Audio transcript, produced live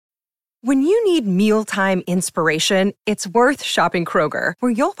When you need mealtime inspiration, it's worth shopping Kroger,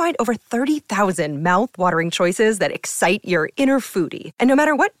 where you'll find over 30,000 mouth-watering choices that excite your inner foodie. And no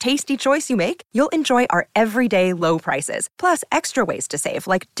matter what tasty choice you make, you'll enjoy our everyday low prices, plus extra ways to save,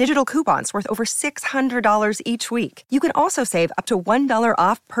 like digital coupons worth over $600 each week. You can also save up to $1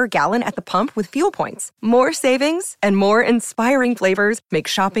 off per gallon at the pump with fuel points. More savings and more inspiring flavors make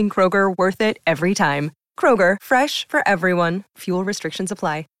shopping Kroger worth it every time. Kroger, fresh for everyone. Fuel restrictions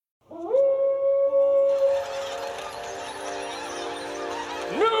apply.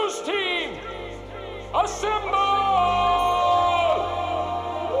 News team, assemble!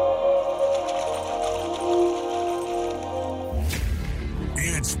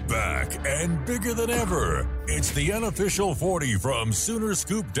 It's back and bigger than ever. It's the unofficial 40 from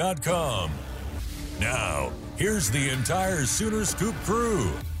Soonerscoop.com. Now, here's the entire Sooner Scoop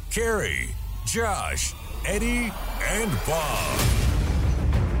crew. Carrie, Josh, Eddie, and Bob.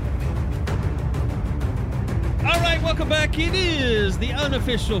 All right, welcome back. It is the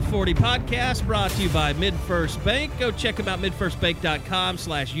unofficial 40 podcast brought to you by MidFirst Bank. Go check them out,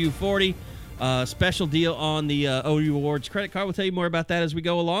 midfirstbank.com/U40. Special deal on the OU Awards credit card. We'll tell you more about that as we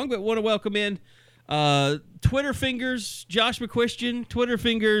go along, but want to welcome in Twitter Fingers, Josh McCuistion, Twitter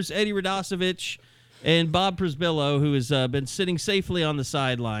Fingers, Eddie Radosevich, and Bob Prisbillo, who has been sitting safely on the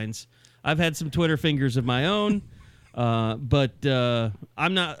sidelines. I've had some Twitter fingers of my own. But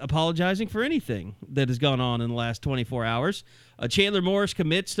I'm not apologizing for anything that has gone on in the last 24 hours. Chandler Morris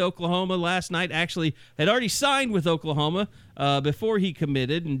commits to Oklahoma last night. Actually, had already signed with Oklahoma before he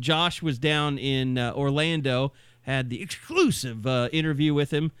committed, and Josh was down in Orlando, had the exclusive interview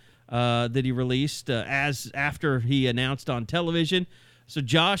with him that he released after he announced on television. So,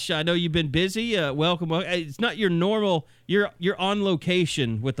 Josh, I know you've been busy. Welcome. It's not your normal. You're on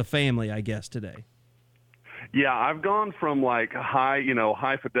location with the family, I guess, today. Yeah, I've gone from like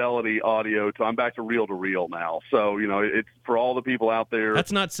high fidelity audio to I'm back to reel now. So, it's for all the people out there.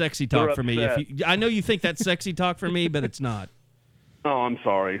 That's not sexy talk for me. I know you think that's sexy talk for me, but it's not. Oh, I'm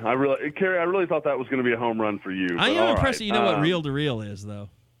sorry. Carrie, I really thought that was going to be a home run for you. I am impressed that you know what reel to reel is, though.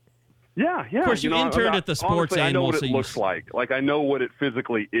 Yeah. Of course, you interned at the Sports honestly, Animal. I know what it looks like. Like, I know what it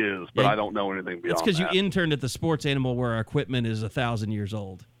physically is, but I don't know anything beyond that. It's because you interned at the Sports Animal where our equipment is 1,000 years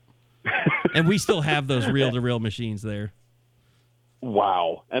old. And we still have those reel-to-reel machines there.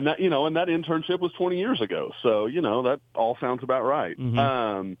 Wow. And that, and that internship was 20 years ago. So, that all sounds about right.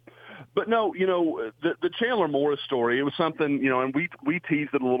 Mm-hmm. But no, the Chandler Morris story, it was something, and we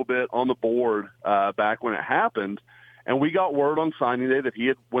teased it a little bit on the board back when it happened. And we got word on signing day that he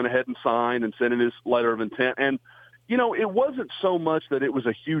had went ahead and signed and sent in his letter of intent. And, it wasn't so much that it was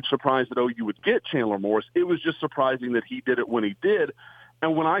a huge surprise that OU would get Chandler Morris. It was just surprising that he did it when he did.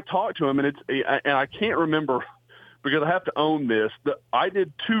 And when I talked to him, and I can't remember because I have to own this, I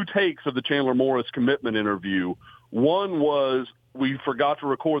did 2 takes of the Chandler Morris commitment interview. One was we forgot to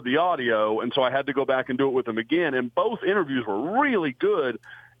record the audio, and so I had to go back and do it with him again. And both interviews were really good,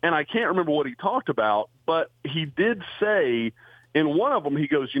 and I can't remember what he talked about, but he did say in one of them, he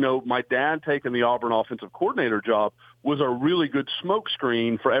goes, my dad taking the Auburn offensive coordinator job was a really good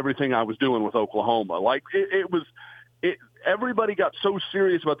smokescreen for everything I was doing with Oklahoma. Like, everybody got so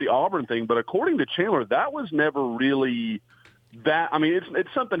serious about the Auburn thing, but according to Chandler, that was never really that. I mean,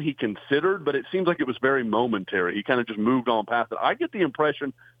 it's something he considered, but it seems like it was very momentary. He kind of just moved on past it. I get the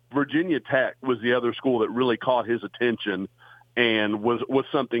impression Virginia Tech was the other school that really caught his attention and was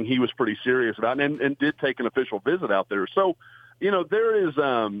something he was pretty serious about and did take an official visit out there. So, there's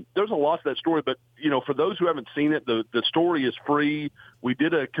a lot to that story, but, for those who haven't seen it, the story is free. We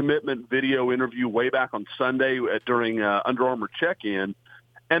did a commitment video interview way back on Sunday during Under Armour check-in,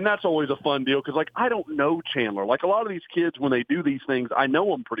 and that's always a fun deal because, I don't know Chandler. Like, a lot of these kids, when they do these things, I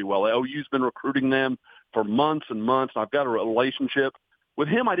know them pretty well. OU's been recruiting them for months and months. I've got a relationship. With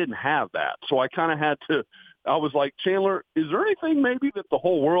him, I didn't have that, so I kind of had to – I was like, Chandler, is there anything maybe that the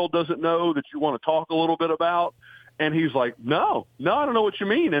whole world doesn't know that you want to talk a little bit about? And he's like, no, I don't know what you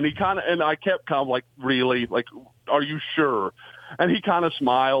mean. And I kept kind of like, really? Like, are you sure? And he kind of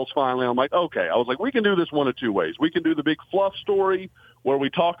smiles finally. I'm like, okay. I was like, we can do this one of 2 ways. We can do the big fluff story where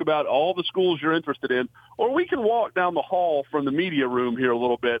we talk about all the schools you're interested in, or we can walk down the hall from the media room here a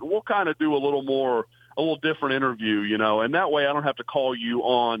little bit. And we'll kind of do a little different interview, and that way I don't have to call you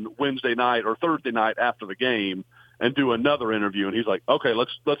on Wednesday night or Thursday night after the game and do another interview. And he's like, okay,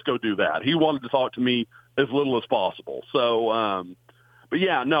 let's go do that. He wanted to talk to me as little as possible. So, but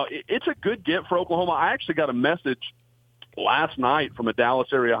yeah, no, it's a good get for Oklahoma. I actually got a message last night from a Dallas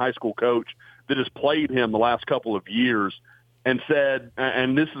area high school coach that has played him the last couple of years and said,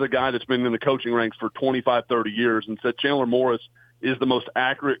 and this is a guy that's been in the coaching ranks for 25, 30 years, and said Chandler Morris is the most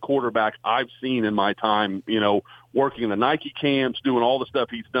accurate quarterback I've seen in my time, working in the Nike camps, doing all the stuff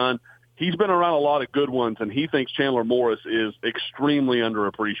he's done. He's been around a lot of good ones, and he thinks Chandler Morris is extremely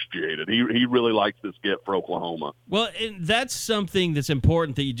underappreciated. He really likes this get for Oklahoma. Well, and that's something that's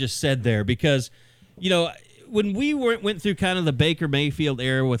important that you just said there, because, when we went through kind of the Baker Mayfield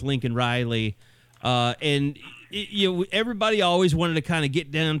era with Lincoln Riley, and everybody always wanted to kind of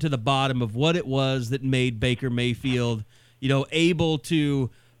get down to the bottom of what it was that made Baker Mayfield, able to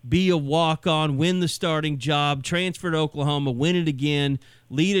be a walk-on, win the starting job, transfer to Oklahoma, win it again,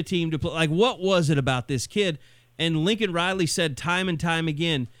 lead a team to play. Like, what was it about this kid? And Lincoln Riley said time and time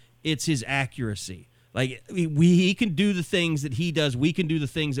again, it's his accuracy. Like, he can do the things that he does. We can do the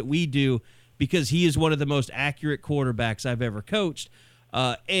things that we do because he is one of the most accurate quarterbacks I've ever coached.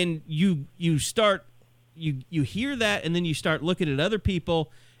 And you hear that, and then you start looking at other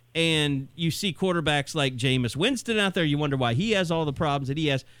people, and you see quarterbacks like Jameis Winston out there. You wonder why he has all the problems that he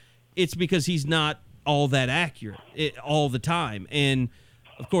has. It's because he's not all that accurate all the time. And,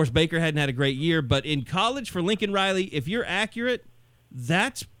 of course, Baker hadn't had a great year. But in college for Lincoln Riley, if you're accurate,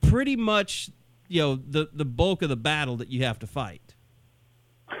 that's pretty much the bulk of the battle that you have to fight.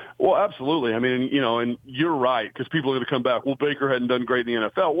 Well, absolutely. I mean, and you're right, because people are going to come back, well, Baker hadn't done great in the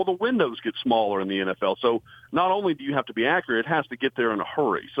NFL. Well, the windows get smaller in the NFL. So not only do you have to be accurate, it has to get there in a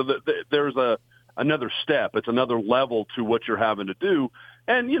hurry. So there's another step. It's another level to what you're having to do.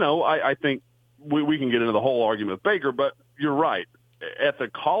 And, I think we can get into the whole argument with Baker, but you're right. At the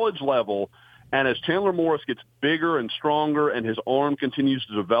college level, and as Chandler Morris gets bigger and stronger and his arm continues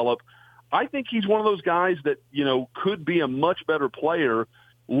to develop, I think he's one of those guys that, could be a much better player.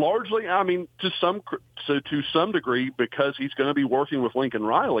 Largely, I mean, to some degree, because he's going to be working with Lincoln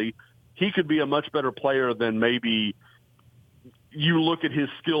Riley, he could be a much better player than maybe you look at his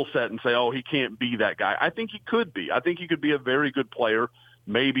skill set and say, oh, he can't be that guy. I think he could be. I think he could be a very good player.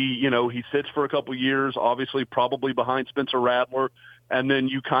 Maybe, he sits for a couple years, obviously probably behind Spencer Rattler, and then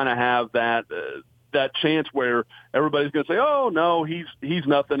you kind of have that chance where everybody's going to say, oh, no, he's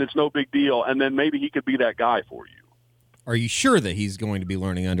nothing. It's no big deal. And then maybe he could be that guy for you. Are you sure that he's going to be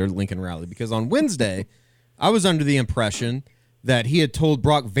learning under Lincoln Riley? Because on Wednesday, I was under the impression that he had told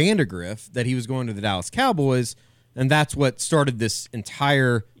Brock Vandagriff that he was going to the Dallas Cowboys, and that's what started this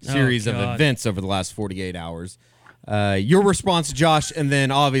entire series of events over the last 48 hours. Your response, Josh, and then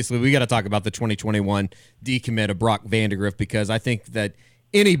obviously we got to talk about the 2021 decommit of Brock Vandagriff, because I think that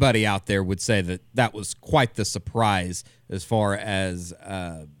anybody out there would say that was quite the surprise as far as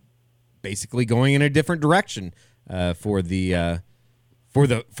basically going in a different direction. For the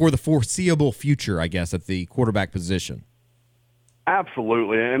foreseeable future, I guess, at the quarterback position.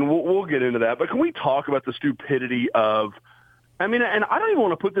 Absolutely, and we'll get into that. But can we talk about the stupidity of, and I don't even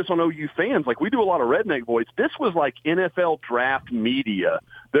want to put this on OU fans. Like, we do a lot of redneck voice. This was like NFL draft media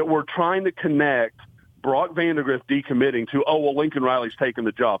that were trying to connect Brock Vandagriff decommitting to, oh, well, Lincoln Riley's taking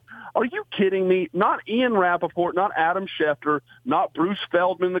the job. Are you kidding me? Not Ian Rappaport, not Adam Schefter, not Bruce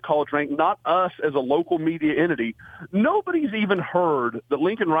Feldman, the college rank, not us as a local media entity. Nobody's even heard that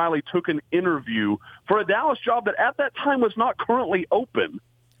Lincoln Riley took an interview for a Dallas job that at that time was not currently open.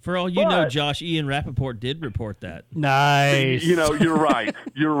 For all you know, Josh, Ian Rappaport did report that. Nice. You're right.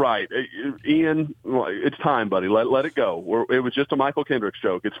 You're right. Ian, it's time, buddy. Let it go. It was just a Michael Kendricks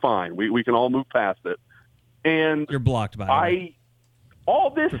joke. It's fine. We can all move past it. And you're blocked by the way. All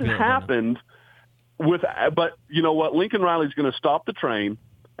this has happened but you know what? Lincoln Riley's going to stop the train,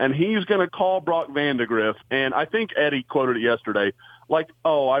 and he's going to call Brock Vandagriff. And I think Eddie quoted it yesterday, like,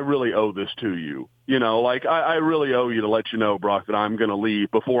 oh, I really owe this to you. I really owe you to let you know, Brock, that I'm going to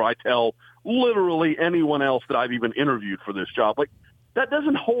leave before I tell literally anyone else that I've even interviewed for this job. Like, that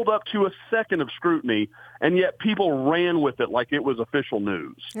doesn't hold up to a second of scrutiny, and yet people ran with it like it was official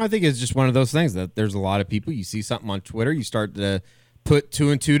news. I think it's just one of those things that there's a lot of people, you see something on Twitter, you start to put two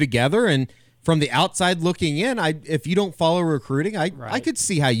and two together, and from the outside looking in, if you don't follow recruiting, I could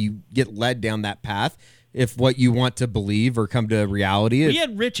see how you get led down that path if what you want to believe or come to reality. We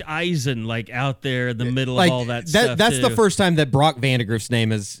had Rich Eisen out there in the middle of all that stuff. That's the first time that Brock Vandagriff's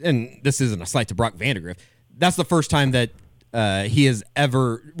name is, and this isn't a slight to Brock Vandagriff, that's the first time that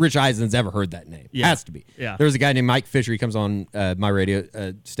Rich Eisen's ever heard that name. Yeah. Has to be. Yeah. There's a guy named Mike Fisher. He comes on my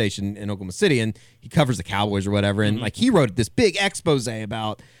radio station in Oklahoma City, and he covers the Cowboys or whatever. And he wrote this big expose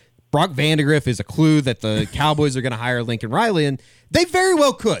about Brock Vandagriff is a clue that the Cowboys are going to hire Lincoln Riley, and they very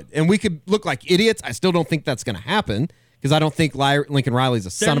well could. And we could look like idiots. I still don't think that's going to happen, because I don't think Lincoln Riley's a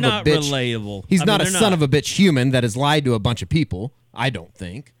son of a bitch. They're not relatable. He's not a son of a bitch human that has lied to a bunch of people. I don't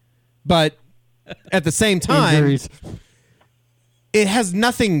think. But at the same time, it has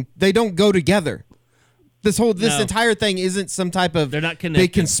nothing. They don't go together. This No. entire thing isn't some type of They're not connected.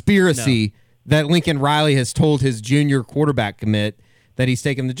 big conspiracy that Lincoln Riley has told his junior quarterback commit that he's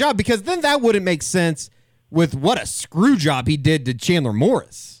taking the job, because then that wouldn't make sense with what a screw job he did to Chandler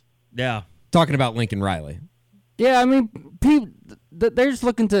Morris. Yeah. Talking about Lincoln Riley. Yeah, I mean, they're just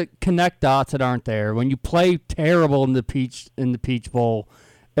looking to connect dots that aren't there. When you play terrible in the Peach Bowl,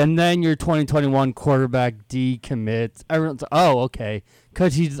 and then your 2021 quarterback decommits, everyone's like, oh, okay,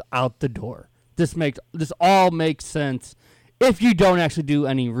 because he's out the door. This all makes sense if you don't actually do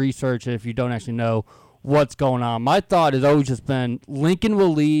any research, if you don't actually know what's going on. My thought has always just been Lincoln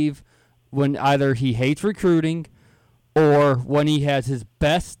will leave when either he hates recruiting or when he has his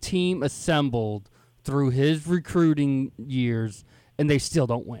best team assembled through his recruiting years and they still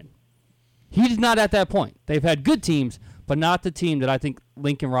don't win. He's not at that point. They've had good teams, but not the team that I think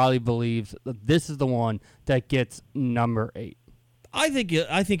Lincoln Riley believes that this is the one that gets number 8. I think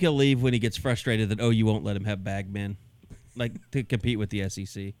he'll leave when he gets frustrated that OU won't let him have bagmen, like to compete with the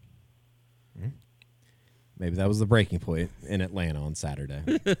SEC. Maybe that was the breaking point in Atlanta on Saturday.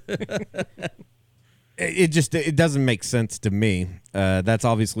 It doesn't make sense to me. That's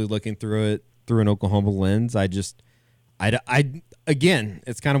obviously looking through it through an Oklahoma lens. Again,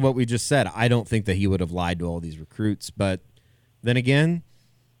 it's kind of what we just said. I don't think that he would have lied to all these recruits, but then again,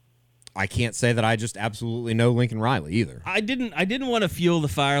 I can't say that I just absolutely know Lincoln Riley either. I didn't want to fuel the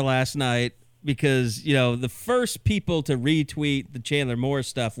fire last night because, the first people to retweet the Chandler Morris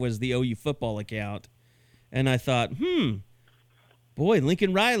stuff was the OU football account. And I thought, boy,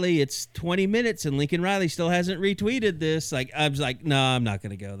 Lincoln Riley, it's 20 minutes and Lincoln Riley still hasn't retweeted this. I was like, no, I'm not going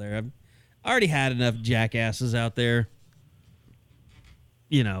to go there. I've already had enough jackasses out there.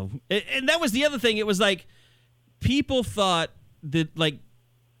 And that was the other thing. It was like people thought that,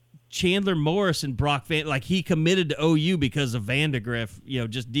 Chandler Morris and Brock he committed to OU because of Vandegrift,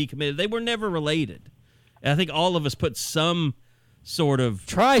 just decommitted. They were never related. And I think all of us put some sort of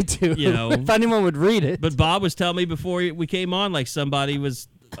tried to, if anyone would read it. But Bob was telling me before we came on, somebody was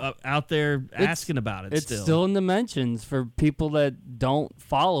out there asking about it. It's still in the mentions for people that don't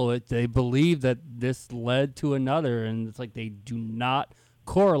follow it. They believe that this led to another, and it's like they do not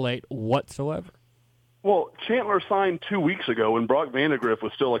correlate whatsoever. Well, Chandler signed 2 weeks ago, and Brock Vandegrift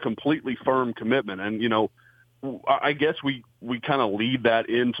was still a completely firm commitment. And, I guess we kind of lead that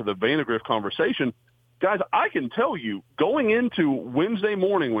into the Vandegrift conversation. Guys, I can tell you, going into Wednesday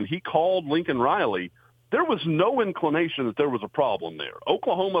morning when he called Lincoln Riley, there was no inclination that there was a problem there.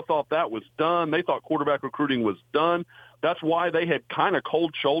 Oklahoma thought that was done. They thought quarterback recruiting was done. That's why they had kind of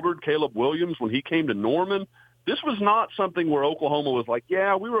cold-shouldered Caleb Williams when he came to Norman. This was not something where Oklahoma was like,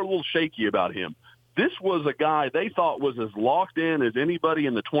 yeah, we were a little shaky about him. This was a guy they thought was as locked in as anybody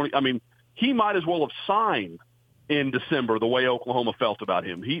in the 20. I mean, he might as well have signed in December the way Oklahoma felt about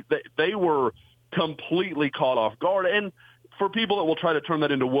him. They were completely caught off guard. And for people that will try to turn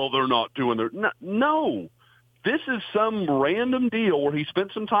that into, well, they're not doing their – no. This is some random deal where he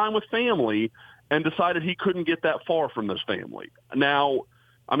spent some time with family and decided he couldn't get that far from this family. Now,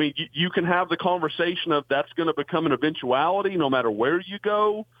 I mean, you can have the conversation of that's going to become an eventuality no matter where you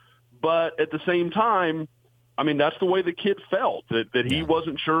go. But at the same time, I mean, that's the way the kid felt, that he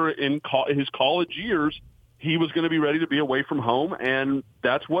wasn't sure in his college years he was going to be ready to be away from home, and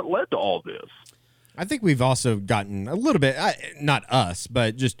that's what led to all this. I think we've also gotten a little bit, not us,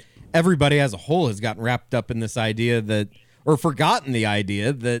 but just everybody as a whole has gotten wrapped up in this idea or forgotten the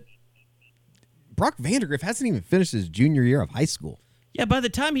idea that Brock Vandegrift hasn't even finished his junior year of high school. Yeah, by the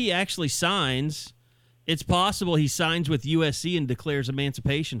time he actually signs, it's possible he signs with USC and declares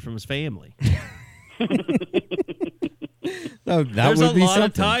emancipation from his family. No, There's would a be lot something.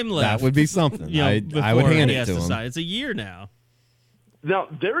 of time left. That would be something. I would before hand he it has to him. sign. It's a year now. Now,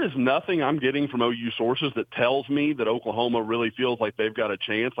 there is nothing I'm getting from OU sources that tells me that Oklahoma really feels like they've got a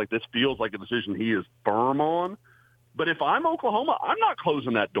chance. Like this feels like a decision he is firm on. But if I'm Oklahoma, I'm not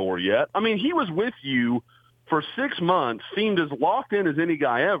closing that door yet. I mean, he was with you for 6 months, seemed as locked in as any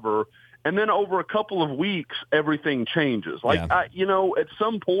guy ever, and then over a couple of weeks, everything changes. At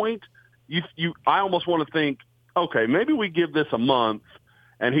some point, I almost want to think, okay, maybe we give this a month,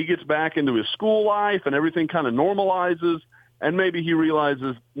 and he gets back into his school life, and everything kind of normalizes, and maybe he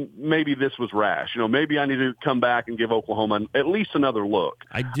realizes maybe this was rash. Maybe I need to come back and give Oklahoma at least another look.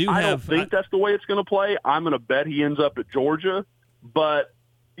 I don't think that's the way it's going to play. I'm going to bet he ends up at Georgia, but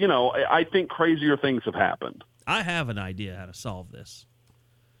I think crazier things have happened. I have an idea how to solve this.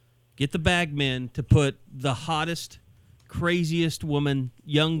 Get the bagmen to put the hottest, craziest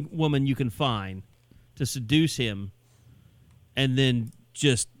young woman you can find to seduce him, and then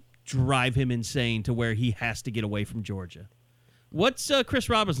just drive him insane to where he has to get away from Georgia. What's Chris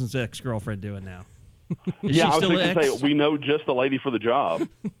Robinson's ex-girlfriend doing now? Yeah, I was still going to ex? say, we know just the lady for the job.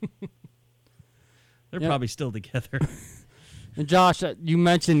 They're Yep. probably still together. And Josh, you I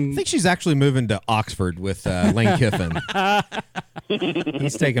mentioned think she's actually moving to Oxford with Lane Kiffin.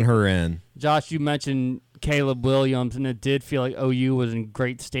 He's taking her in. Josh, you mentioned Caleb Williams, and it did feel like OU was in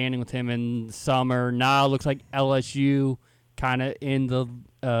great standing with him in the summer. Now it looks like LSU kind of in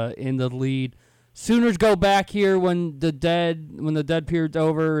the lead. Sooners go back here when the dead period's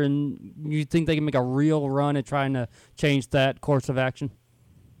over, and you think they can make a real run at trying to change that course of action?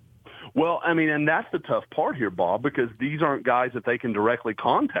 Well, I mean, and that's the tough part here, Bob, because these aren't guys that they can directly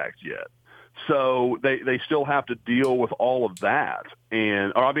contact yet. So they still have to deal with all of that.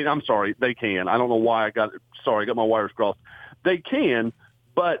 I'm sorry, they can. I don't know why I got my wires crossed. They can,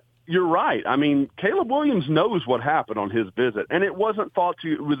 but you're right. I mean, Caleb Williams knows what happened on his visit, and it wasn't thought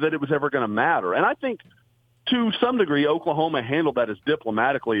that it was ever going to matter. And I think to some degree, Oklahoma handled that as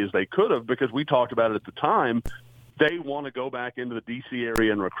diplomatically as they could have, because we talked about it at the time. They want to go back into the D.C.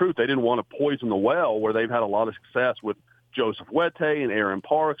 area and recruit. They didn't want to poison the well where they've had a lot of success with Joseph Wette and Aaron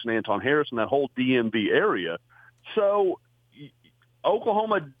Parks and Anton Harrison, that whole DMV area. So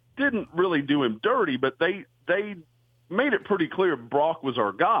Oklahoma didn't really do him dirty, but they made it pretty clear Brock was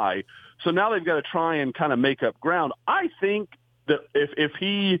our guy. So now they've got to try and kind of make up ground. I think that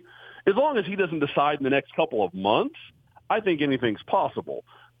as long as he doesn't decide in the next couple of months, I think anything's possible.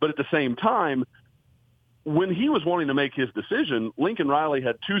 But at the same time, when he was wanting to make his decision, Lincoln Riley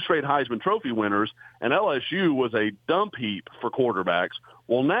had 2 straight Heisman Trophy winners, and LSU was a dump heap for quarterbacks.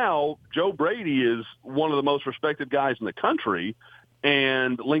 Well, now Joe Brady is one of the most respected guys in the country,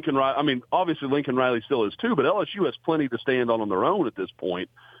 and obviously Lincoln Riley still is too, but LSU has plenty to stand on their own at this point.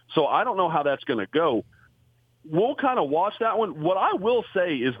 So I don't know how that's going to go. We'll kind of watch that one. What I will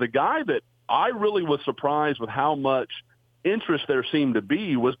say is the guy that I really was surprised with how much interest there seemed to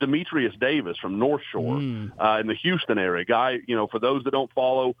be was Demetrius Davis from North Shore in the Houston area. Guy, for those that don't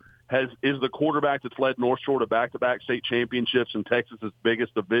follow, is the quarterback that's led North Shore to back-to-back state championships in Texas's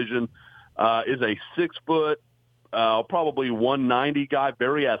biggest division. Is a 6-foot, probably 190 guy,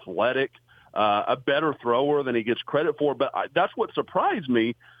 very athletic, a better thrower than he gets credit for. But that's what surprised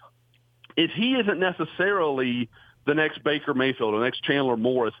me is he isn't necessarily the next Baker Mayfield, the next Chandler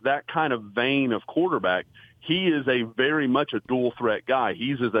Morris, that kind of vein of quarterback. He is a very much a dual threat guy.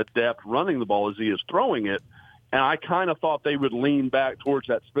 He's as adept running the ball as he is throwing it. And I kind of thought they would lean back towards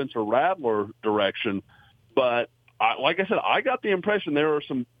that Spencer Rattler direction. But like I said, I got the impression there are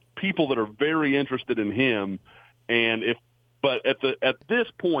some people that are very interested in him. But at this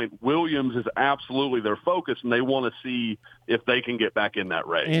point, Williams is absolutely their focus, and they want to see if they can get back in that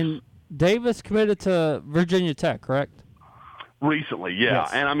race. And Davis committed to Virginia Tech, correct? Recently, yeah.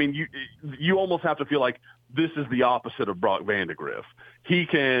 Yes. And I mean, you almost have to feel like this is the opposite of Brock Vandagriff. He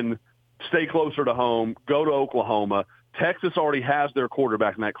can stay closer to home, go to Oklahoma. Texas already has their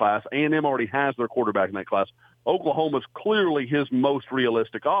quarterback in that class. A&M already has their quarterback in that class. Oklahoma's clearly his most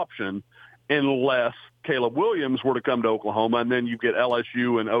realistic option unless Caleb Williams were to come to Oklahoma, and then you get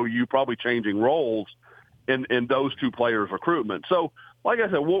LSU and OU probably changing roles in those two players' recruitment. So, like I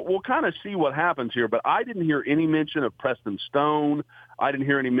said, we'll kind of see what happens here, but I didn't hear any mention of Preston Stone. I didn't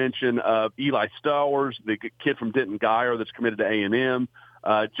hear any mention of Eli Stowers, the kid from Denton Guyer that's committed to A&M.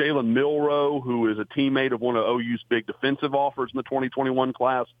 Jalen Milroe, who is a teammate of one of OU's big defensive offers in the 2021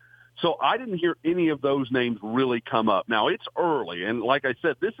 class. So I didn't hear any of those names really come up. Now, it's early, and like I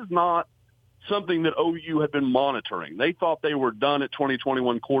said, this is not something that OU had been monitoring. They thought they were done at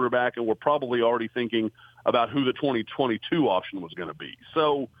 2021 quarterback and were probably already thinking about who the 2022 option was going to be.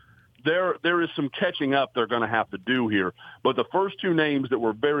 So there is some catching up they're going to have to do here. But the first two names that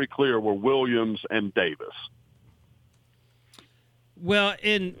were very clear were Williams and Davis. Well,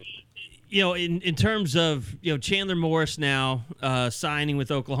 in terms of Chandler Morris now signing with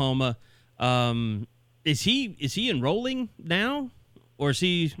Oklahoma, is he enrolling now, or is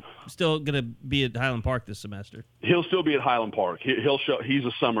he still going to be at Highland Park this semester? He'll still be at Highland Park. He's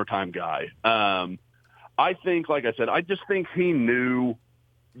a summertime guy. I think, like I said, I just think he knew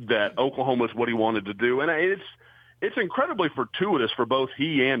that Oklahoma is what he wanted to do, and it's incredibly fortuitous for both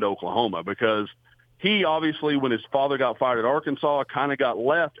he and Oklahoma, because he obviously, when his father got fired at Arkansas, kind of got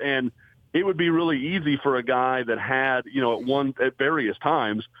left, and it would be really easy for a guy that had, at various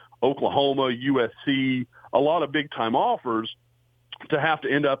times, Oklahoma, USC, a lot of big-time offers, to have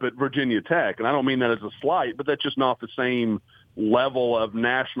to end up at Virginia Tech. And I don't mean that as a slight, but that's just not the same level of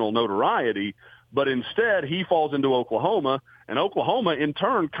national notoriety. But instead, he falls into Oklahoma, and Oklahoma, in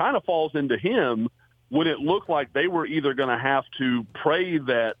turn, kind of falls into him when it looked like they were either going to have to pray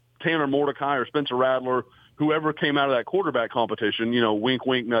that Tanner Mordecai or Spencer Rattler, whoever came out of that quarterback competition, wink,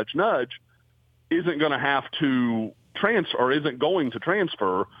 wink, nudge, nudge, isn't going to have to transfer or isn't going to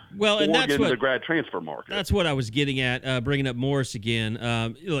transfer well, and or that's get into what, the grad transfer market. That's what I was getting at, bringing up Morris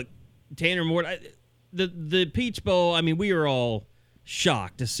again. Look, Tanner Morris, the Peach Bowl, I mean, we were all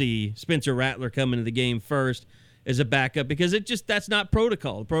shocked to see Spencer Rattler come into the game first as a backup because that's not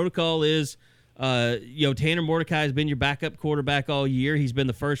protocol. The protocol is, Tanner Mordecai has been your backup quarterback all year. He's been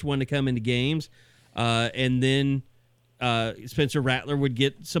the first one to come into games. And then Spencer Rattler would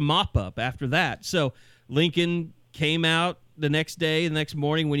get some mop-up after that. So Lincoln came out the next next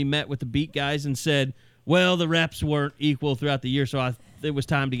morning when he met with the beat guys and said, well, the reps weren't equal throughout the year, so it was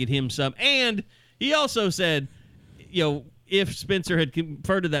time to get him some. And he also said, if Spencer had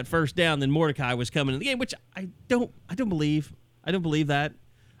converted that first down, then Mordecai was coming in the game, which I don't believe. I don't believe that.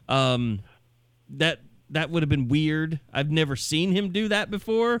 That would have been weird. I've never seen him do that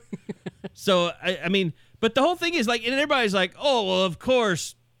before. So, I mean, but the whole thing is like, and everybody's like, oh, well, of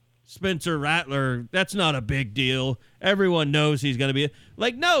course, Spencer Rattler, that's not a big deal. Everyone knows he's going to be.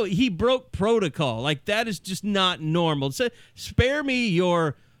 Like, no, he broke protocol. Like, that is just not normal. So, spare me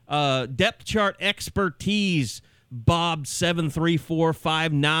your depth chart expertise, Bob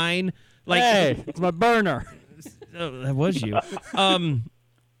 73459. Like, hey, it's my burner. That was you.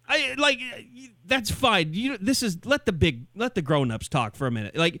 That's fine. Let the grown-ups talk for a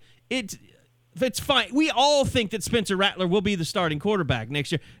minute. Like, it's fine. We all think that Spencer Rattler will be the starting quarterback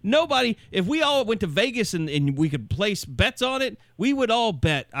next year. Nobody, if we all went to Vegas and we could place bets on it, we would all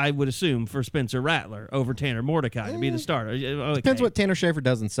bet, I would assume, for Spencer Rattler over Tanner Mordecai to be the starter. Okay. Depends what Tanner Schaefer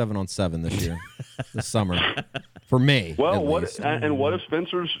does in 7-on-7 this year, this summer. For me. Well, what if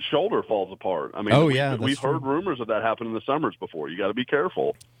Spencer's shoulder falls apart? I mean, we've heard rumors of that happen in the summers before. You got to be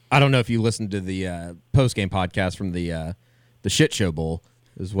careful. I don't know if you listened to the post-game podcast from the Shit Show Bowl,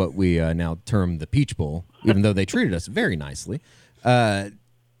 is what we now term the Peach Bowl, even though they treated us very nicely. Let's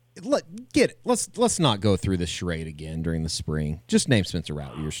not go through this charade again during the spring. Just name Spencer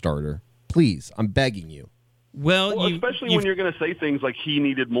Rattler your starter. Please, I'm begging you. Well, especially when you're going to say things like he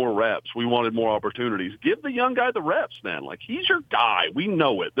needed more reps, we wanted more opportunities. Give the young guy the reps, man. Like, he's your guy. We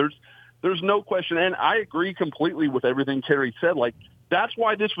know it. There's no question. And I agree completely with everything Terry said. Like, that's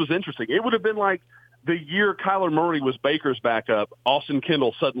why this was interesting. It would have been like the year Kyler Murray was Baker's backup, Austin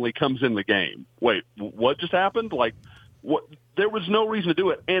Kendall suddenly comes in the game. Wait, what just happened? Like, what? There was no reason to do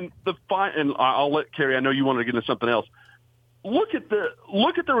it. And and I'll let Kerry, I know you wanted to get into something else. Look at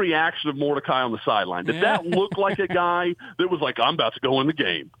the reaction of Mordecai on the sideline. Did that look like a guy that was like, I'm about to go in the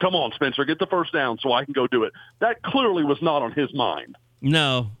game? Come on, Spencer, get the first down so I can go do it. That clearly was not on his mind.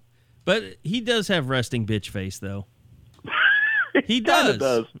 No, but he does have resting bitch face, though. He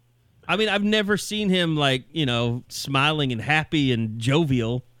does. I mean, I've never seen him smiling and happy and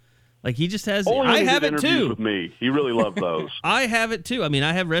jovial. Like, he just has. I have it too. With me, he really loved those. I have it too. I mean,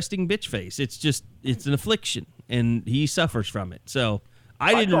 I have resting bitch face. It's an affliction, and he suffers from it. So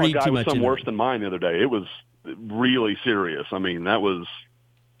I didn't read too much. Some worse than mine the other day. It was really serious. I mean, that was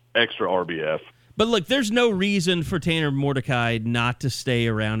extra RBF. But look, there's no reason for Tanner Mordecai not to stay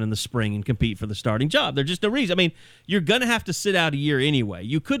around in the spring and compete for the starting job. There's just no reason. I mean, you're going to have to sit out a year anyway.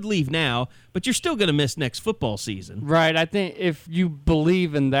 You could leave now, but you're still going to miss next football season. Right. I think if you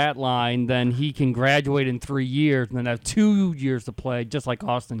believe in that line, then he can graduate in 3 years and then have 2 years to play, just like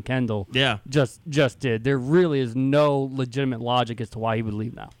Austin Kendall just did. There really is no legitimate logic as to why he would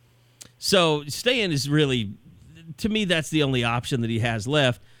leave now. So staying is really, to me, that's the only option that he has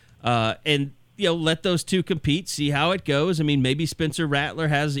left. And let those two compete, see how it goes. I mean, maybe Spencer Rattler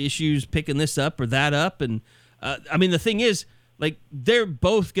has issues picking this up or that up. And, I mean, the thing is, like, they're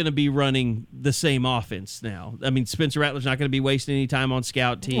both going to be running the same offense now. I mean, Spencer Rattler's not going to be wasting any time on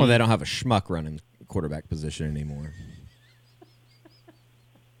scout team. Well, they don't have a schmuck running quarterback position anymore.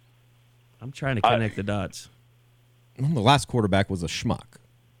 I'm trying to connect the dots. Well, the last quarterback was a schmuck.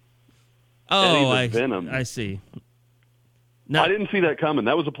 Oh, I see. I didn't see that coming.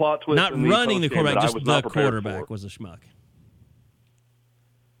 That was a plot twist. Not running the quarterback, just the quarterback was a schmuck.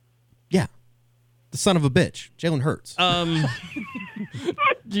 Yeah. The son of a bitch, Jalen Hurts.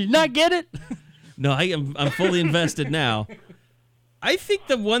 Did you not get it? No, I'm fully invested now. I think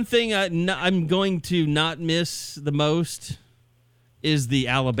the one thing I'm going to not miss the most is the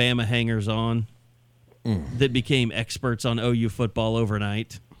Alabama hangers-on that became experts on OU football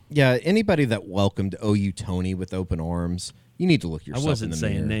overnight. Yeah, anybody that welcomed OU Tony with open arms, you need to look yourself in the mirror.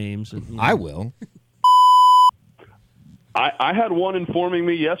 I wasn't saying names. I will. I had one informing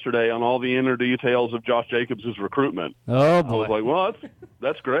me yesterday on all the inner details of Josh Jacobs' recruitment. Oh, boy. I was like, well,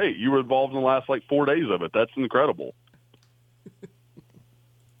 that's great. You were involved in the last, 4 days of it. That's incredible.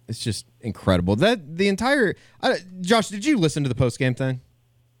 It's just incredible. Josh, did you listen to the post-game thing?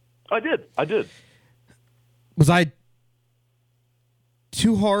 I did. Was I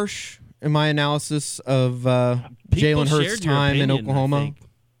too harsh in my analysis of Jalen Hurts' shared your time in opinion, Oklahoma? I think.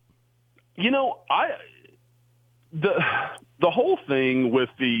 The whole thing with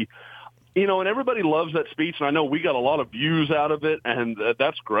the, and everybody loves that speech, and I know we got a lot of views out of it, and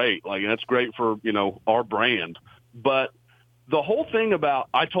that's great. Like, that's great for, our brand. But the whole thing about,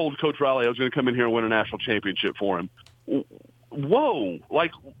 I told Coach Riley I was going to come in here and win a national championship for him. Whoa.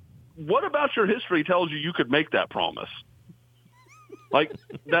 Like, what about your history tells you could make that promise? Like,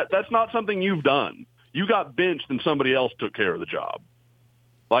 that's not something you've done. You got benched and somebody else took care of the job.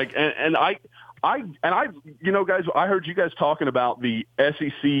 Like, and I, guys, I heard you guys talking about the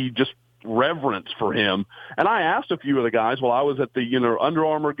SEC just reverence for him. And I asked a few of the guys while I was at the, Under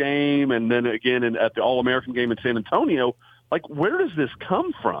Armour game and then again at the All-American game in San Antonio, like, where does this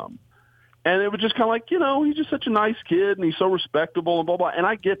come from? And it was just kind of like, he's just such a nice kid and he's so respectable and blah, blah. And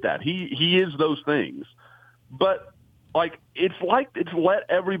I get that. He is those things. But, it's let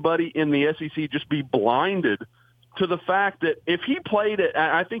everybody in the SEC just be blinded to the fact that if he played at,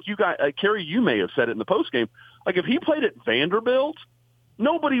 I think you guys, Kerry, you may have said it in the postgame, like if he played at Vanderbilt,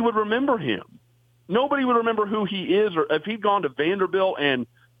 nobody would remember him. Nobody would remember who he is, or if he'd gone to Vanderbilt and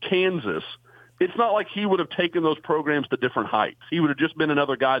Kansas, it's not like he would have taken those programs to different heights. He would have just been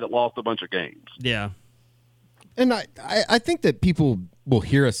another guy that lost a bunch of games. Yeah. And I think that people will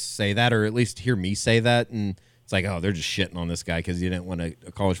hear us say that, or at least hear me say that, and it's like, oh, they're just shitting on this guy because he didn't win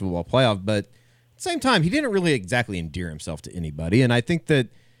a college football playoff. But at the same time, he didn't really exactly endear himself to anybody. And I think that,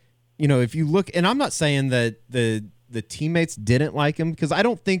 if you look, and I'm not saying that the teammates didn't like him, because I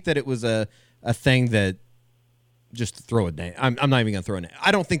don't think that it was a thing that just throw a name. I'm not even going to throw a name.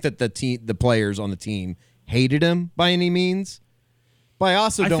 I don't think that the players on the team hated him by any means. But I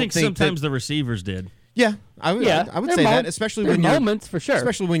also don't think sometimes the receivers did. Yeah, I would say that, especially when you're moments for sure.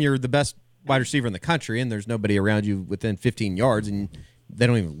 Especially when you're the best wide receiver in the country and there's nobody around you within 15 yards and they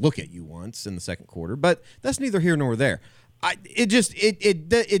don't even look at you once in the second quarter. But that's neither here nor there.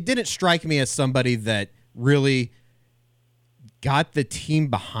 It didn't strike me as somebody that really got the team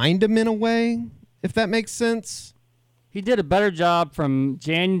behind him in a way, if that makes sense. He did a better job from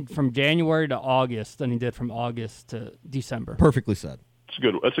January to August than he did from August to December. Perfectly said.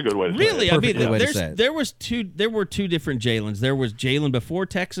 That's a good way to really, say it. There were two different Jalens. There was Jalen before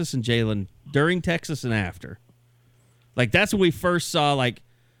Texas and Jalen during Texas and after. Like, that's when we first saw, like,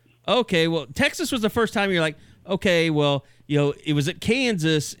 okay, well, Texas was the first time you're like, okay, well, it was at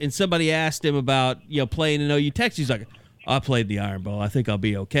Kansas and somebody asked him about, playing in OU Texas. He's like, I played the Iron Bowl. I think I'll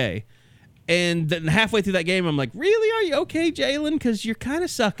be okay. And then halfway through that game, I'm like, really? Are you okay, Jalen? Because you're kind of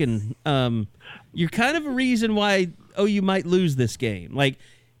sucking. You're kind of a reason why OU might lose this game. Like,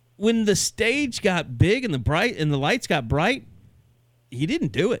 when the stage got big and the lights got bright, he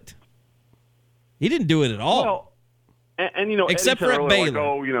didn't do it. He didn't do it at all. Well, and except for at Baylor.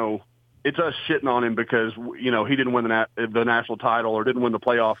 Like, it's us shitting on him because he didn't win the national title or didn't win the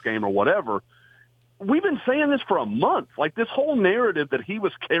playoff game or whatever. We've been saying this for a month. Like, this whole narrative that he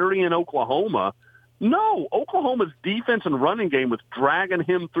was carrying Oklahoma. No, Oklahoma's defense and running game was dragging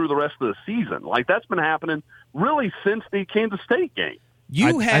him through the rest of the season. Like, that's been happening really since the Kansas State game.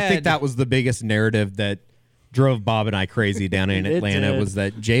 I think that was the biggest narrative that drove Bob and I crazy down in Atlanta was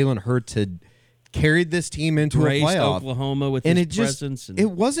that Jalen Hurts had carried this team into a playoff. Oklahoma with his presence. It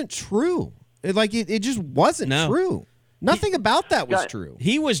wasn't true. It just wasn't true. Nothing about that was true.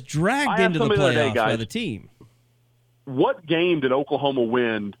 He was dragged into the playoffs by the team. What game did Oklahoma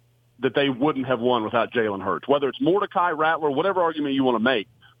win that they wouldn't have won without Jalen Hurts? Whether it's Mordecai, Rattler, whatever argument you want to make,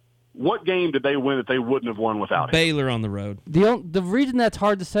 what game did they win that they wouldn't have won without him? Baylor on the road. The reason that's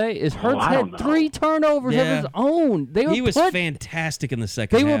hard to say is Hurts had 3 turnovers of his own. He was fantastic in the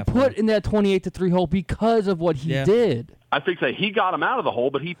second half. They were put in that 28-3 hole because of what he did. I think that he got him out of the hole,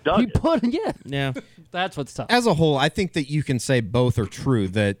 but he dug it. Yeah. That's what's tough. As a whole, I think that you can say both are true,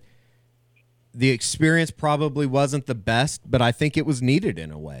 that the experience probably wasn't the best, but I think it was needed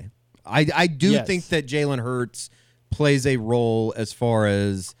in a way. I do think that Jalen Hurts plays a role as far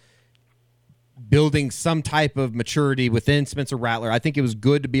as building some type of maturity within Spencer Rattler. I think it was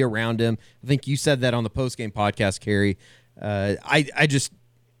good to be around him. I think you said that on the postgame podcast, Kerry. I just,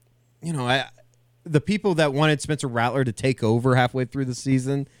 the people that wanted Spencer Rattler to take over halfway through the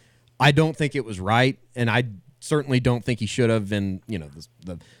season, I don't think it was right, and I certainly don't think he should have in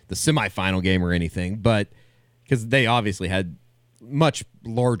the semifinal game or anything. But because they obviously had much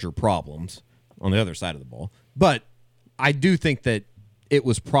larger problems on the other side of the ball. But I do think that it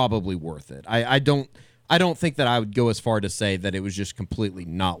was probably worth it. I don't think that I would go as far to say that it was just completely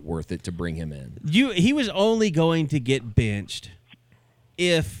not worth it to bring him in. He was only going to get benched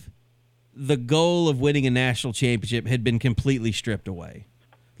if the goal of winning a national championship had been completely stripped away.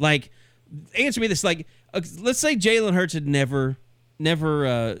 Like, answer me this: like, let's say Jalen Hurts had never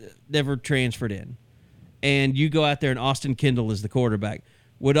transferred in, and you go out there and Austin Kendall is the quarterback.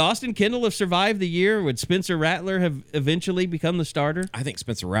 Would Austin Kendall have survived the year? Would Spencer Rattler have eventually become the starter? I think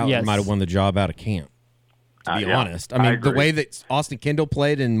Spencer Rattler might have won the job out of camp, to be honest. I mean, the way that Austin Kendall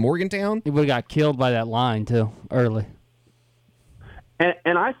played in Morgantown. He would have got killed by that line, too, early.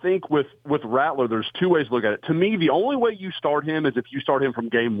 And I think with Rattler, there's two ways to look at it. To me, the only way you start him is if you start him from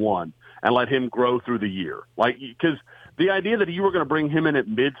game one and let him grow through the year. Like, because the idea that you were going to bring him in at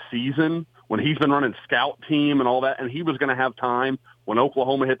mid-season when he's been running scout team and all that, and he was going to have time when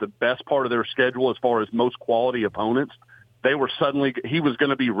Oklahoma hit the best part of their schedule as far as most quality opponents, he was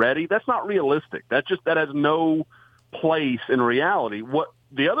going to be ready. That's not realistic. That has no place in reality. What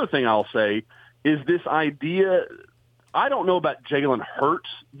the other thing I'll say is this idea. I don't know about Jalen Hurts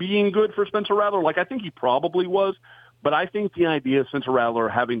being good for Spencer Rattler. Like, I think he probably was, but I think the idea of Spencer Rattler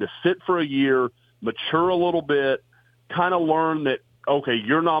having to sit for a year, mature a little bit, kind of learn that, okay,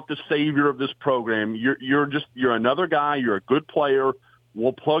 you're not the savior of this program. You're another guy. You're a good player.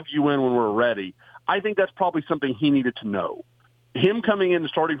 We'll plug you in when we're ready. I think that's probably something he needed to know. Him coming in and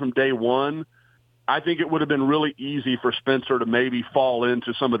starting from day one, I think it would have been really easy for Spencer to maybe fall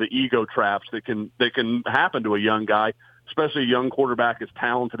into some of the ego traps that can happen to a young guy, especially a young quarterback as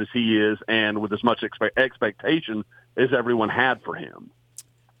talented as he is and with as much expectation as everyone had for him.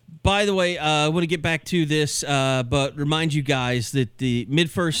 By the way, I want to get back to this, but remind you guys that the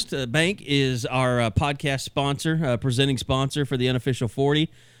MidFirst Bank is our podcast sponsor, presenting sponsor for the Unofficial 40.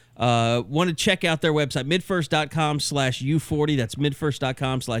 Want to check out their website, midfirst.com/U40. That's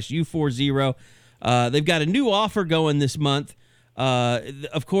midfirst.com/U40. They've got a new offer going this month.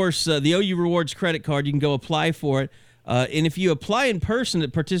 Of course, the OU Rewards credit card, you can go apply for it. And if you apply in person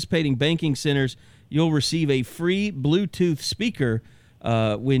at participating banking centers, you'll receive a free Bluetooth speaker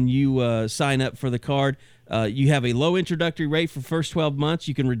when you sign up for the card. You have a low introductory rate for first 12 months.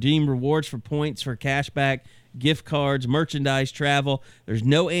 You can redeem rewards for points, for cash back, gift cards, merchandise, travel. There's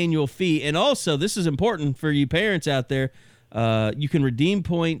no annual fee. And also, this is important for you parents out there, you can redeem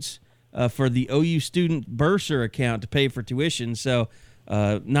points for the OU student bursar account to pay for tuition. So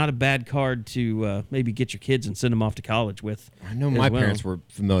not a bad card to maybe get your kids and send them off to college with. I know my parents were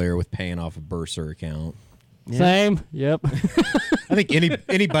familiar with paying off a bursar account. Yeah. Same. Yep. I think any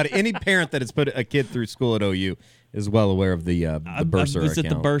parent that has put a kid through school at OU is well aware of the bursar I visit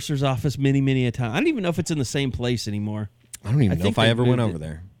account. The bursar's office many a time. I don't even know if it's in the same place anymore. I don't even know if I ever went over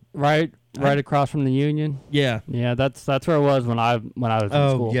there. Right across from the Union. Yeah. That's where it was when I was in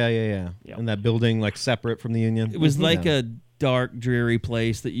school. Oh, yeah. Yep. And that building, like, separate from the Union. It was like a dark, dreary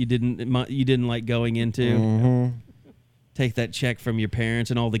place that you didn't like going into. Mm-hmm. Take that check from your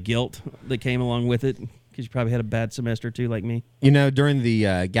parents and all the guilt that came along with it, because you probably had a bad semester too, like me. You know, during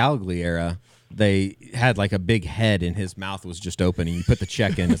the Gallagly era, they had like a big head and his mouth was just open, and you put the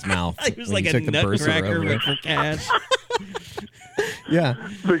check in his mouth. It was like a nutcracker with for cash. Yeah.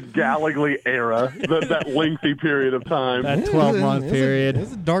 The Gallagly era, that lengthy period of time. That 12-month period. It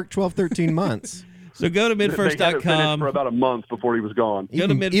was a dark 12, 13 months. So go to midfirst.com. They had it finished for about a month before he was gone.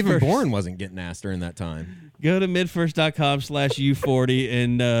 Even Bourne wasn't getting asked during that time. Go to midfirst.com/U40,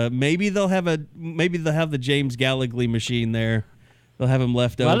 and maybe they'll have the James Gallagly machine there. They'll have him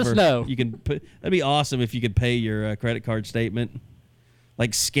left over. Let us know. You can put. That'd be awesome if you could pay your credit card statement,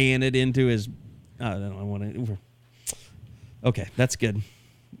 like scan it into his. I don't want to. Okay, that's good.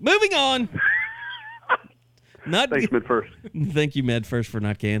 Moving on. Thanks, MidFirst. Thank you, MedFirst, for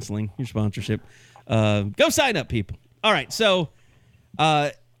not canceling your sponsorship. Go sign up, people. All right, so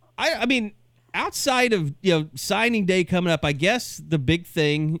I mean, outside of signing day coming up, I guess the big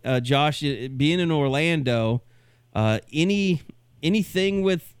thing, Josh, being in Orlando, anything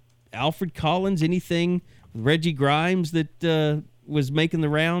with Alfred Collins, anything with Reggie Grimes that was making the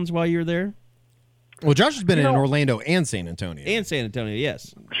rounds while you were there? Well, Josh has been in Orlando and San Antonio. And San Antonio,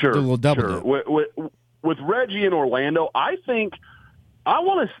 yes. Sure. Did a little double dip. With Reggie in Orlando, I think I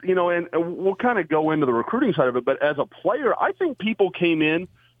want to, and we'll kind of go into the recruiting side of it, but as a player, I think people came in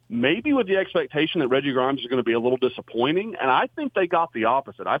maybe with the expectation that Reggie Grimes is going to be a little disappointing, and I think they got the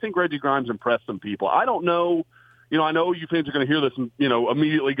opposite. I think Reggie Grimes impressed some people. I don't know, I know you fans are going to hear this and,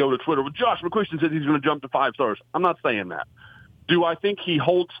 immediately go to Twitter. Well, Josh McCuistion said he's going to jump to 5 stars. I'm not saying that. Do I think he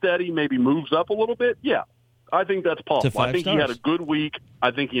holds steady, maybe moves up a little bit? Yeah, I think that's possible. I think he had a good week.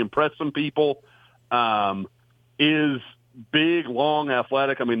 I think he impressed some people. Is big, long,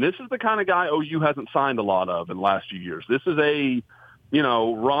 athletic. I mean, this is the kind of guy OU hasn't signed a lot of in the last few years. This is a,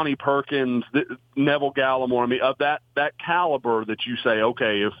 Ronnie Perkins, Neville Gallimore. I mean, of that caliber that you say,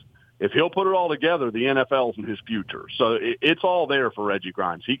 okay, if if he'll put it all together, the NFL's in his future. So it's all there for Reggie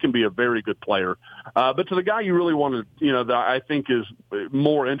Grimes. He can be a very good player. But to the guy you really want to, that I think is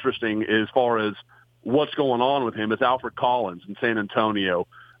more interesting as far as what's going on with him is Alfred Collins in San Antonio.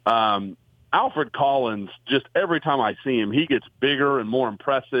 Alfred Collins, just every time I see him, he gets bigger and more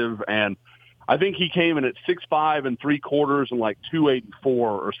impressive. And I think he came in at 6'5" and 3/4 and like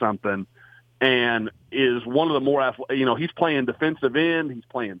 284 or something. And is one of the more, he's playing defensive end. He's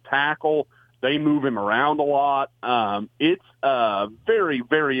playing tackle. They move him around a lot. It's very,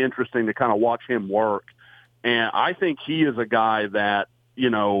 very interesting to kind of watch him work. And I think he is a guy that,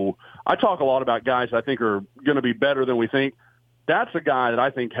 I talk a lot about guys I think are going to be better than we think. That's a guy that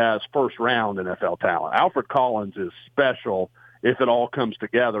I think has first-round NFL talent. Alfred Collins is special if it all comes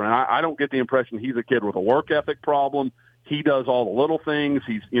together. And I don't get the impression he's a kid with a work ethic problem. He does all the little things.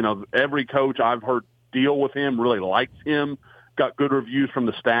 He's, every coach I've heard deal with him really likes him, got good reviews from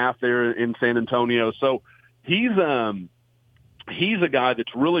the staff there in San Antonio. So he's a guy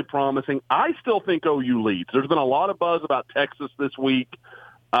that's really promising. I still think OU leads. There's been a lot of buzz about Texas this week.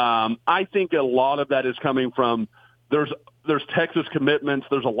 I think a lot of that is coming from there's Texas commitments.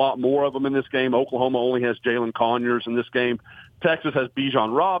 There's a lot more of them in this game. Oklahoma only has Jalen Conyers in this game. Texas has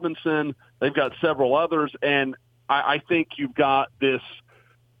Bijan Robinson. They've got several others. And I think you've got this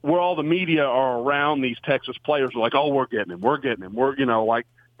where all the media are around these Texas players are like, oh, we're getting him.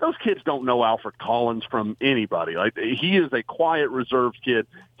 Those kids don't know Alfred Collins from anybody. Like, he is a quiet, reserved kid.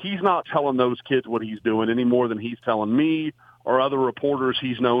 He's not telling those kids what he's doing any more than he's telling me or other reporters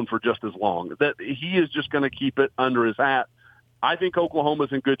he's known for just as long. That he is just going to keep it under his hat. I think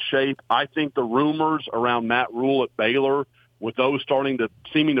Oklahoma's in good shape. I think the rumors around Matt Rule at Baylor, with those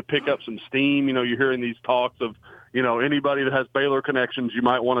seeming to pick up some steam, you're hearing these talks of, anybody that has Baylor connections, you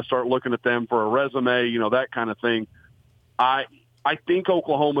might want to start looking at them for a resume, that kind of thing. I think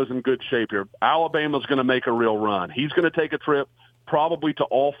Oklahoma's in good shape here. Alabama's going to make a real run. He's going to take a trip probably to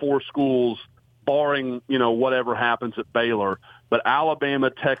all four schools, barring, whatever happens at Baylor. But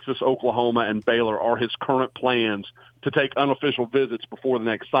Alabama, Texas, Oklahoma, and Baylor are his current plans to take unofficial visits before the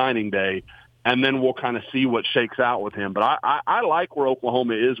next signing day. And then we'll kind of see what shakes out with him. But I like where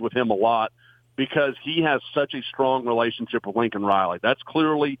Oklahoma is with him a lot because he has such a strong relationship with Lincoln Riley. That's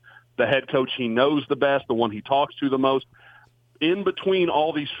clearly the head coach he knows the best, the one he talks to the most. In between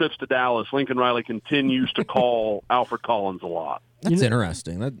all these trips to Dallas, Lincoln Riley continues to call Alfred Collins a lot. That's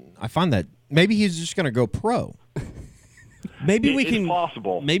interesting. I find that maybe he's just going to go pro. It's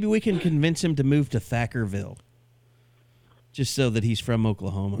possible. Maybe we can convince him to move to Thackerville, just so that he's from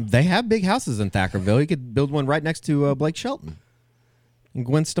Oklahoma. They have big houses in Thackerville. He could build one right next to Blake Shelton and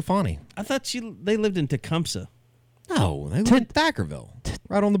Gwen Stefani. I thought they lived in Tecumseh. No, they live in Thackerville,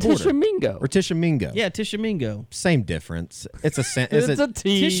 right on the border. Tishomingo. Yeah, Tishomingo. Same difference. It's a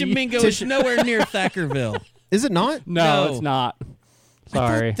T. Tishomingo is nowhere near Thackerville. Is it not? No, No. it's not.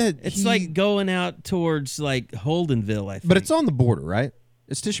 Sorry. It's like going out towards like Holdenville, I think. But it's on the border, right?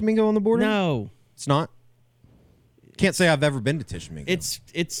 Is Tishomingo on the border? No. It's not? Can't say I've ever been to Tishomingo.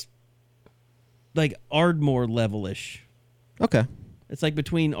 It's like Ardmore level-ish. Okay. It's like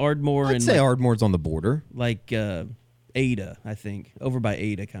between Ardmore I'd and say Ardmore's on the border. like Ada, I think. Over by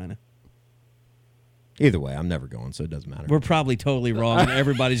Ada, kind of. Either way, I'm never going, so it doesn't matter. We're probably totally wrong, and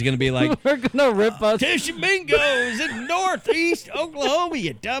everybody's going to be like, We're going to rip us. Tishomingo is in northeast Oklahoma,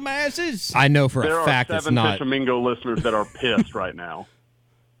 you dumbasses. I know for There a are fact it's 7 not. Tishomingo listeners that are pissed right now.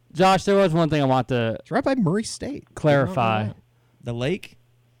 Josh, there was one thing I want to It's right by Murray State. clarify. The lake?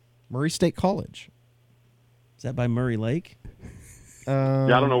 Murray State College. Is that by Murray Lake? Yeah,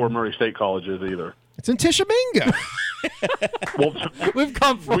 I don't know where Murray State College is either. It's in Tishomingo. Well, We've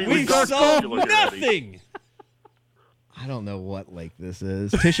come from we Saw got circular here, Eddie. nothing. I don't know what lake this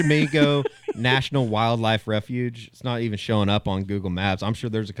is. Tishomingo National Wildlife Refuge. It's not even showing up on Google Maps. I'm sure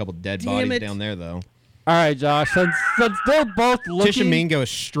there's a couple dead Damn bodies it. down there, though. All right, Josh. Since they're both looking. Tishomingo is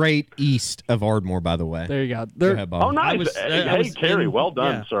straight east of Ardmore, by the way. There you go. Go They're, ahead, Bob. Oh, nice. I was Hey, Terry, well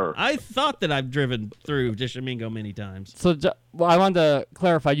done, sir. I thought that I've driven through Tishomingo many times. So I wanted to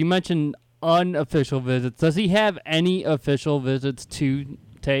clarify. You mentioned unofficial visits. Does he have any official visits to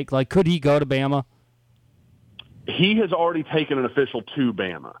take? Like, could he go to Bama? He has already taken an official to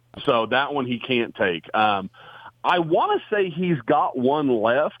Bama, so that one he can't take. I want to say he's got one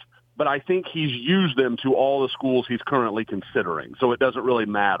left, but I think he's used them to all the schools he's currently considering, so it doesn't really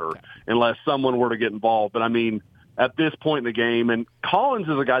matter unless someone were to get involved. But, I mean, at this point in the game, and Collins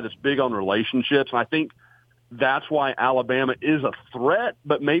is a guy that's big on relationships, and I think that's why Alabama is a threat,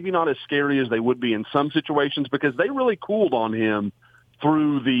 but maybe not as scary as they would be in some situations because they really cooled on him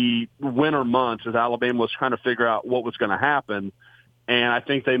through the winter months as Alabama was trying to figure out what was going to happen. And I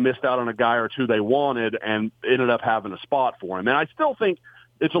think they missed out on a guy or two they wanted and ended up having a spot for him. And I still think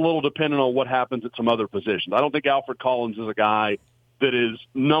it's a little dependent on what happens at some other positions. I don't think Alfred Collins is a guy that is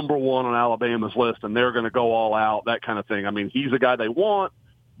number one on Alabama's list and they're going to go all out, that kind of thing. I mean, he's a guy they want,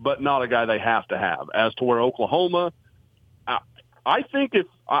 but not a guy they have to have. As to where Oklahoma, I think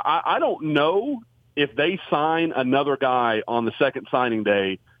I don't know if they sign another guy on the second signing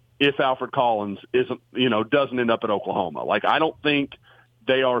day if Alfred Collins doesn't end up at Oklahoma. Like, I don't think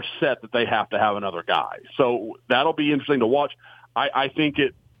they are set that they have to have another guy. So that'll be interesting to watch. I think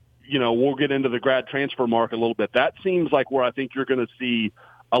we'll get into the grad transfer market a little bit. That seems like where I think you're going to see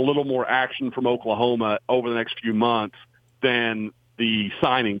a little more action from Oklahoma over the next few months than the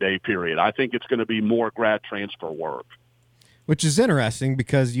signing day period. I think it's going to be more grad transfer work. Which is interesting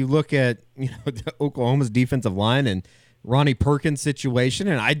because you look at Oklahoma's defensive line and Ronnie Perkins' situation,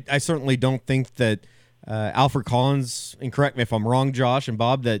 and I certainly don't think that Alfred Collins, and correct me if I'm wrong, Josh and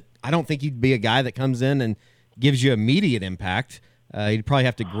Bob, that I don't think he'd be a guy that comes in and gives you immediate impact. He'd probably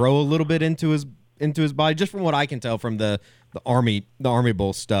have to grow a little bit into his body, just from what I can tell from the Army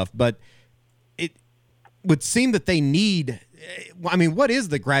Bowl stuff. But it would seem that they need. I mean, what is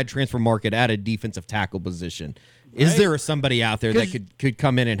the grad transfer market at a defensive tackle position? Right. Is there somebody out there that could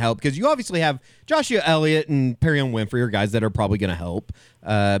come in and help? Because you obviously have Joshua Elliott and Perrion Winfrey are guys that are probably going to help.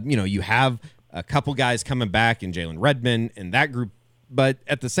 You have a couple guys coming back in Jalen Redmond and that group, but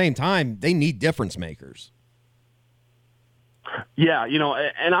at the same time, they need difference makers. Yeah,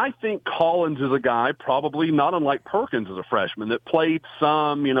 and I think Collins is a guy probably not unlike Perkins as a freshman that played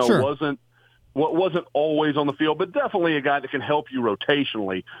some, sure. wasn't always on the field, but definitely a guy that can help you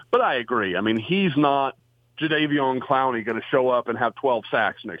rotationally. But I agree. I mean, he's not Jadeveon Clowney going to show up and have 12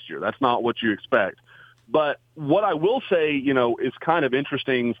 sacks next year. That's not what you expect. But what I will say, is kind of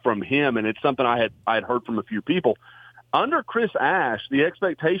interesting from him, and it's something I had heard from a few people. Under Chris Ash, the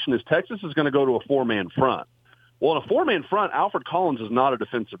expectation is Texas is going to go to a four-man front. Well, in a four-man front, Alfred Collins is not a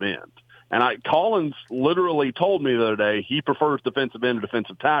defensive end. And Collins literally told me the other day he prefers defensive end to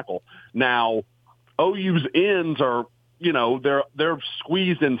defensive tackle. Now, OU's ends are, they're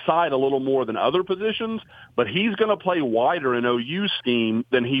squeezed inside a little more than other positions, but he's going to play wider in OU's scheme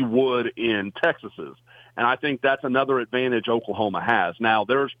than he would in Texas's. And I think that's another advantage Oklahoma has. Now,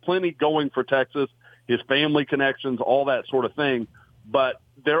 there's plenty going for Texas, his family connections, all that sort of thing. But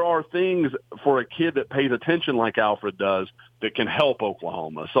there are things for a kid that pays attention like Alfred does that can help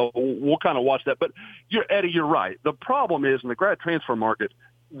Oklahoma. So we'll kind of watch that. But, Eddie, you're right. The problem is in the grad transfer market,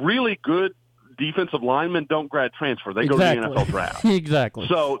 really good defensive linemen don't grad transfer. They go to the NFL draft. Exactly.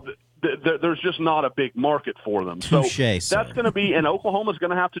 So there's just not a big market for them. Touché, so that's going to be – and Oklahoma's going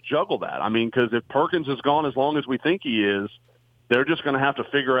to have to juggle that. I mean, because if Perkins is gone as long as we think he is, they're just going to have to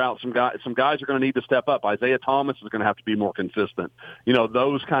figure out some guys. Some guys are going to need to step up. Isaiah Thomas is going to have to be more consistent.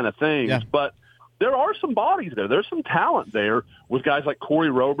 Those kind of things. Yeah. But there are some bodies there. There's some talent there with guys like Corey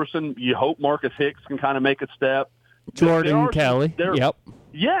Roberson. You hope Marcus Hicks can kind of make a step. Jordan Kelly. Yep.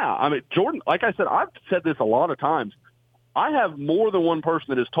 Yeah. I mean, Jordan, like I said, I've said this a lot of times. I have more than one person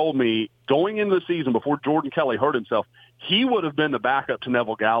that has told me going into the season before Jordan Kelly hurt himself, he would have been the backup to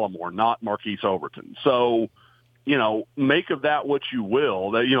Neville Gallimore, not Marquise Overton. So, make of that what you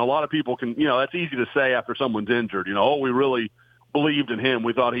will. That, a lot of people can, that's easy to say after someone's injured, we really believed in him.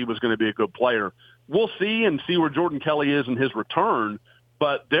 We thought he was going to be a good player. We'll see where Jordan Kelly is in his return,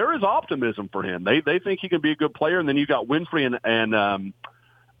 but there is optimism for him. They think he can be a good player. And then you got Winfrey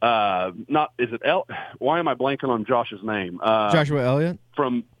why am I blanking on Josh's name? Joshua Elliott?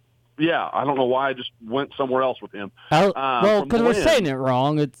 I don't know why I just went somewhere else with him. Because we're saying it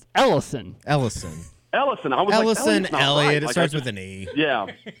wrong. It's Ellison. I was Ellison, like, Elliott. It starts with an E. Yeah.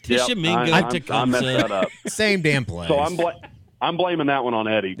 Tishamingo. I messed that up. Same damn place. So I'm blaming that one on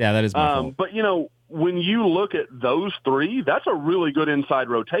Eddie. Yeah, that is my fault. But, when you look at those three, that's a really good inside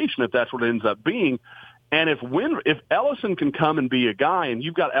rotation if that's what it ends up being. And if Ellison can come and be a guy and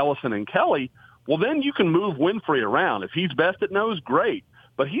you've got Ellison and Kelly, well, then you can move Winfrey around. If he's best at nose, great.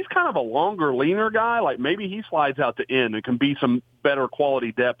 But he's kind of a longer, leaner guy. Like maybe he slides out to end and can be some better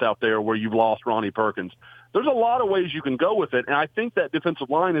quality depth out there where you've lost Ronnie Perkins. There's a lot of ways you can go with it. And I think that defensive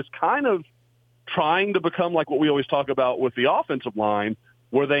line is kind of trying to become like what we always talk about with the offensive line,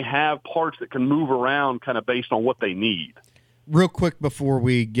 where they have parts that can move around kind of based on what they need. Real quick before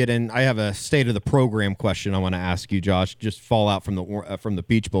we get in, I have a state of the program question I want to ask you, Josh. Just fallout from the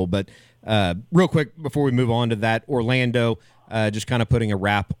Peach Bowl, but real quick before we move on to that, Orlando, just kind of putting a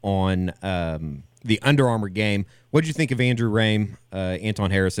wrap on the Under Armour game. What did you think of Andrew Rame,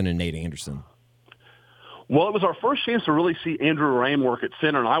 Anton Harrison, and Nate Anderson? Well, it was our first chance to really see Andrew Rame work at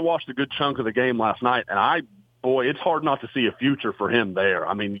center, and I watched a good chunk of the game last night, and I boy, it's hard not to see a future for him there.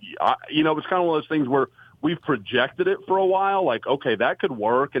 I mean, it's kind of one of those things where we've projected it for a while, like, okay, that could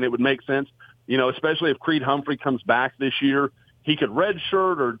work and it would make sense, especially if Creed Humphrey comes back this year. He could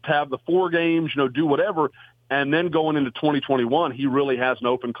redshirt or have the 4 games, do whatever. And then going into 2021, he really has an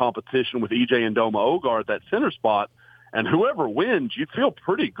open competition with EJ Ndoma-Ogar at that center spot. And whoever wins, you'd feel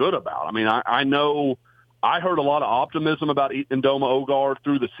pretty good about. I mean, I know I heard a lot of optimism about Ndoma-Ogar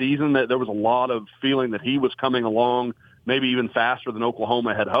through the season, that there was a lot of feeling that he was coming along maybe even faster than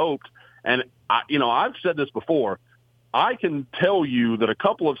Oklahoma had hoped. And, I've said this before. I can tell you that a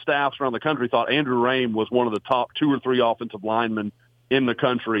couple of staffs around the country thought Andrew Raym was one of the top 2 or 3 offensive linemen in the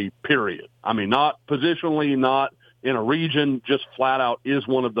country, period. I mean, not positionally, not in a region, just flat out is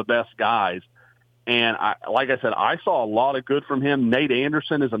one of the best guys. And like I said, I saw a lot of good from him. Nate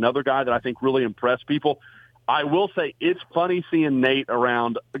Anderson is another guy that I think really impressed people. I will say it's funny seeing Nate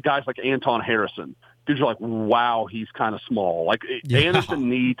around guys like Anton Harrison, because you're like, wow, he's kind of small. Like, Anderson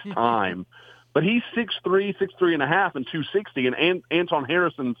needs time. But he's 6'3", 6'3.5", and 260, and Anton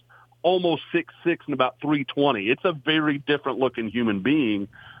Harrison's almost 6'6" and about 320. It's a very different-looking human being.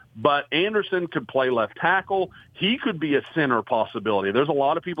 But Anderson could play left tackle. He could be a center possibility. There's a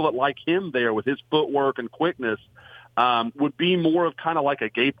lot of people that like him there with his footwork and quickness. Would be more of kind of like a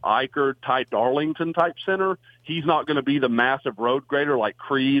Gabe Eicher, Ty Darlington type center. He's not going to be the massive road grader like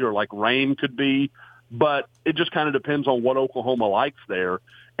Creed or like Raym could be, but it just kind of depends on what Oklahoma likes there.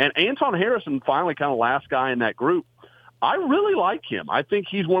 And Anton Harrison, finally kind of last guy in that group, I really like him. I think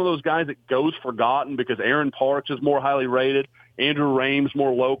he's one of those guys that goes forgotten because Aaron Parks is more highly rated. Andrew Raym's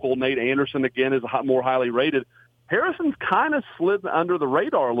more local. Nate Anderson, again, is more highly rated. Harrison's kind of slid under the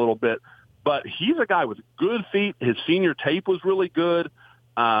radar a little bit, but he's a guy with good feet. His senior tape was really good.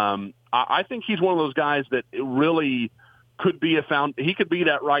 I think he's one of those guys that really could be he could be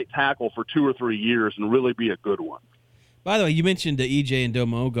that right tackle for 2 or 3 years and really be a good one. By the way, you mentioned EJ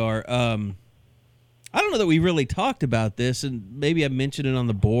Ndoma-Ogar. I don't know that we really talked about this, and maybe I mentioned it on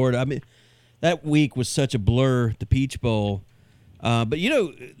the board. I mean, that week was such a blur, the Peach Bowl. But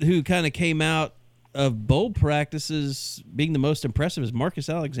who kind of came out of bowl practices being the most impressive is Marcus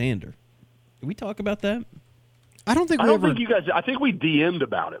Alexander. Did we talk about that? I think you guys. I think we DM'd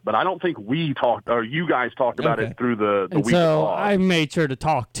about it, but I don't think we talked or you guys talked about it through the week. So I made sure to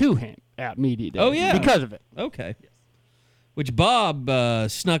talk to him at media day. Oh yeah, because of it. Okay. Which Bob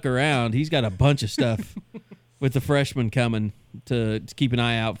snuck around. He's got a bunch of stuff with the freshmen coming to keep an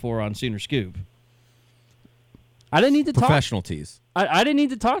eye out for on Sooner Scoop. I didn't need to professional tees. I didn't need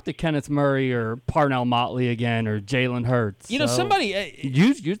to talk to Kenneth Murray or Parnell Motley again or Jalen Hurts. Somebody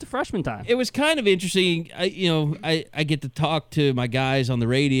use the freshman time. It was kind of interesting. I get to talk to my guys on the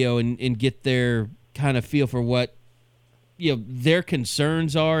radio and get their kind of feel for what their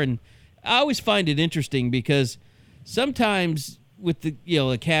concerns are, and I always find it interesting because sometimes with the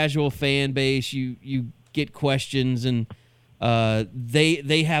a casual fan base, you get questions and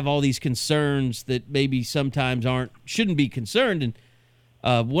they have all these concerns that maybe sometimes shouldn't be concerned.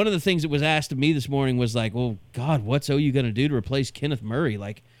 And one of the things that was asked of me this morning was like, well, God, what's OU going to do to replace Kenneth Murray?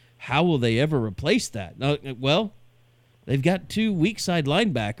 Like, how will they ever replace that? Well, they've got 2 weak side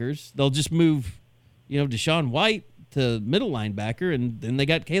linebackers. They'll just move, Deshaun White to middle linebacker, and then they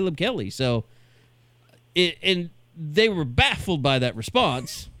got Caleb Kelly. So, and they were baffled by that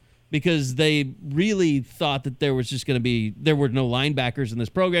response because they really thought that there were no linebackers in this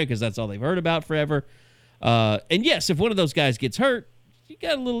program because that's all they've heard about forever. And yes, if one of those guys gets hurt, you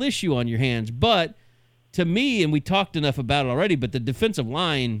got a little issue on your hands. But to me, and we talked enough about it already, but the defensive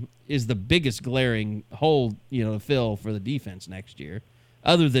line is the biggest glaring hole, to fill for the defense next year,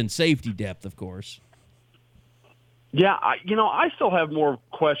 other than safety depth, of course. Yeah, I still have more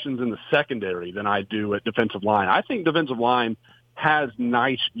questions in the secondary than I do at defensive line. I think defensive line has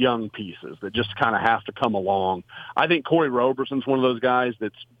nice young pieces that just kind of have to come along. I think Corey Roberson's one of those guys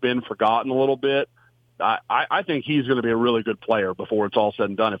that's been forgotten a little bit. I think he's going to be a really good player before it's all said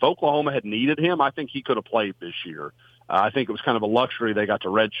and done. If Oklahoma had needed him, I think he could have played this year. I think it was kind of a luxury they got to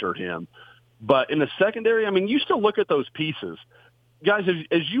redshirt him. But in the secondary, you still look at those pieces. Guys,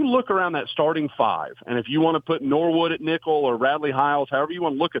 as you look around that starting 5, and if you want to put Norwood at nickel or Radley Hiles, however you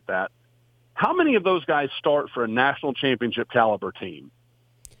want to look at that, how many of those guys start for a national championship caliber team?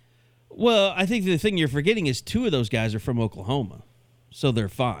 Well, I think the thing you're forgetting is 2 of those guys are from Oklahoma, so they're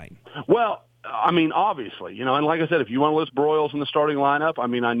fine. Well, obviously, and like I said, if you want to list Broyles in the starting lineup,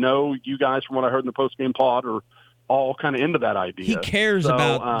 I know you guys, from what I heard in the postgame pod, are all kind of into that idea. He cares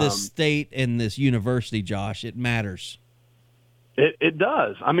about this state and this university, Josh. It matters. It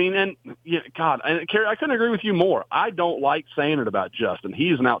does. God, and Kerry, I couldn't agree with you more. I don't like saying it about Justin.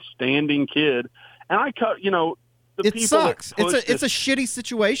 He's an outstanding kid, And I cut, you know, the It people sucks. that push It's a shitty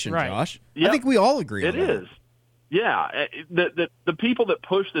situation, Right. Josh. Yep. I think we all agree on It that. is. Yeah. The people that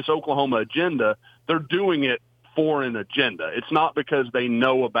push this Oklahoma agenda, they're doing it for an agenda. It's not because they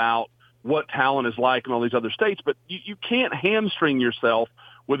know about what talent is like in all these other states, but you can't hamstring yourself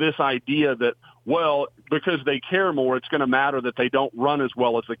with this idea that, well, because they care more, it's going to matter that they don't run as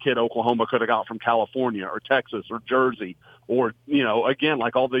well as the kid Oklahoma could have got from California or Texas or Jersey or, you know, again,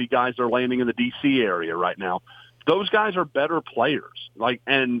 like all the guys that are landing in the D.C. area right now. Those guys are better players.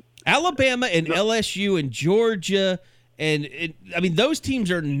 And Alabama and LSU and Georgia, I mean, those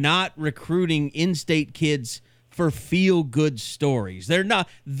teams are not recruiting in-state kids for feel-good stories. They're not.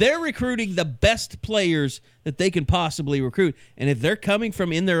 They're recruiting the best players that they can possibly recruit. And if they're coming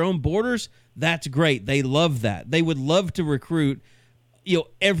from in their own borders, that's great. They love that. They would love to recruit, you know,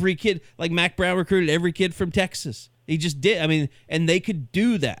 every kid. Like Mac Brown recruited every kid from Texas. He just did. I mean, and they could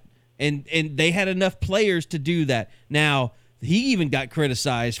do that. And they had enough players to do that. Now, he even got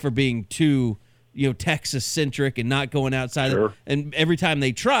criticized for being too, you know, Texas-centric and not going outside. Sure. And every time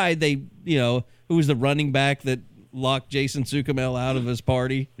they tried, they, you know, who was the running back that locked Jason Sukamel out of his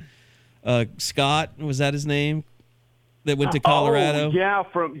party? Scott, was that his name? That went to Colorado? Oh, yeah,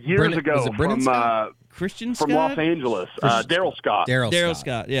 from years Brennan- ago. was it Brennan From Scott? Christian from Scott? Los Angeles. Daryl Scott. Daryl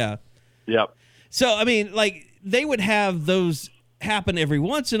Scott, yeah. Yep. So, I mean, like, they would have those happen every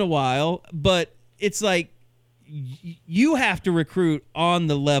once in a while, but it's like you have to recruit on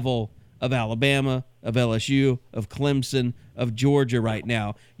the level of Alabama, of LSU, of Clemson, of Georgia right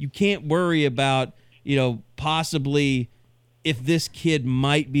now. You can't worry about, you know, possibly if this kid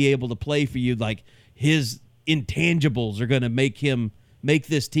might be able to play for you, like his intangibles are going to make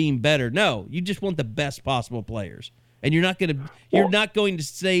this team better. No, you just want the best possible players. And you're not going to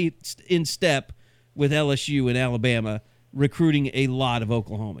stay in step with LSU and Alabama recruiting a lot of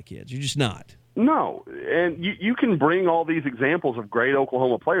Oklahoma kids. You're just not. No, and you can bring all these examples of great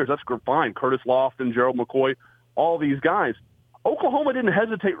Oklahoma players. That's fine. Curtis Lofton, Gerald McCoy, all these guys. Oklahoma didn't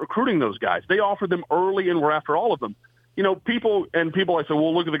hesitate recruiting those guys. They offered them early and were after all of them. You know, people I say,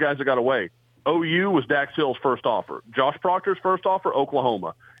 well, look at the guys that got away. OU was Dax Hill's first offer. Josh Proctor's first offer,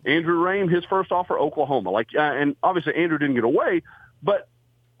 Oklahoma. Andrew Raym, his first offer, Oklahoma. And obviously Andrew didn't get away, but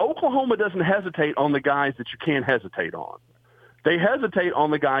Oklahoma doesn't hesitate on the guys that you can't hesitate on. They hesitate on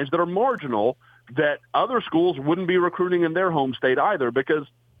the guys that are marginal that other schools wouldn't be recruiting in their home state either, because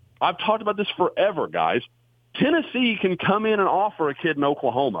I've talked about this forever, guys. Tennessee can come in and offer a kid in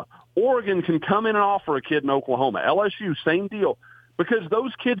Oklahoma. Oregon can come in and offer a kid in Oklahoma. LSU, same deal. Because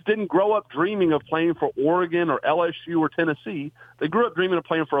those kids didn't grow up dreaming of playing for Oregon or LSU or Tennessee. They grew up dreaming of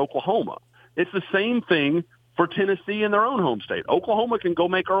playing for Oklahoma. It's the same thing for Tennessee in their own home state. Oklahoma can go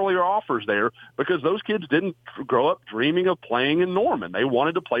make earlier offers there because those kids didn't grow up dreaming of playing in Norman. They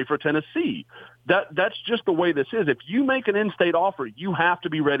wanted to play for Tennessee. That's just the way this is. If you make an in-state offer, you have to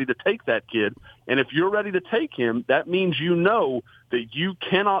be ready to take that kid. And if you're ready to take him, that means you know that you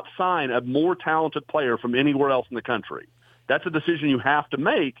cannot sign a more talented player from anywhere else in the country. That's a decision you have to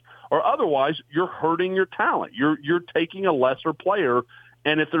make, or otherwise you're hurting your talent. You're taking a lesser player.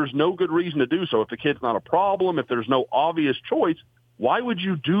 And if there's no good reason to do so, if the kid's not a problem, if there's no obvious choice, why would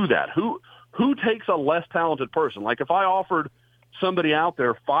you do that? Who takes a less talented person? Like if I offered somebody out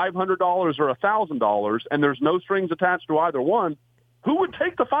there $500 or $1,000 and there's no strings attached to either one, who would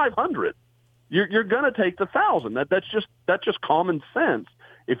take the $500? You're going to take the $1,000. That's just common sense.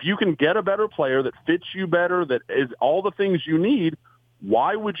 If you can get a better player that fits you better, that is all the things you need,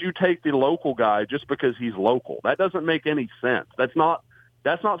 why would you take the local guy just because he's local? That doesn't make any sense. That's not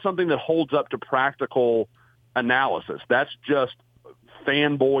something that holds up to practical analysis. That's just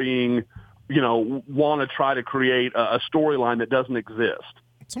fanboying, want to try to create a storyline that doesn't exist.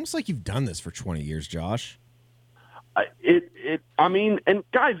 It's almost like you've done this for 20 years, Josh. And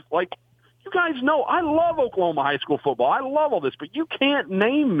guys, like, you guys know I love Oklahoma high school football. I love all this, but you can't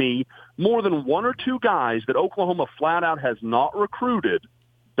name me more than one or two guys that Oklahoma flat out has not recruited.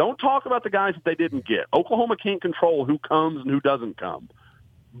 Don't talk about the guys that they didn't get. Oklahoma can't control who comes and who doesn't come.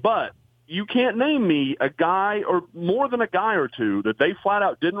 But you can't name me a guy or more than a guy or two that they flat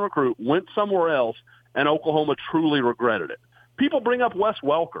out didn't recruit, went somewhere else, and Oklahoma truly regretted it. People bring up Wes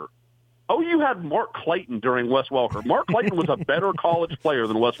Welker. Oh, you had Mark Clayton during Wes Welker. Mark Clayton was a better college player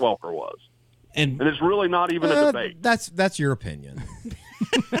than Wes Welker was. And it's really not even a debate. That's your opinion.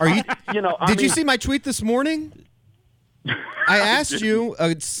 Are you? Did you see my tweet this morning? I asked you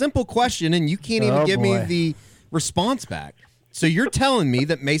a simple question, and you can't even give me the response back. So you're telling me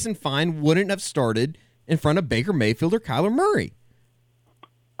that Mason Fine wouldn't have started in front of Baker Mayfield or Kyler Murray?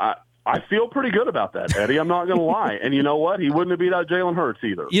 I feel pretty good about that, Eddie. I'm not going to lie. And you know what? He wouldn't have beat out Jalen Hurts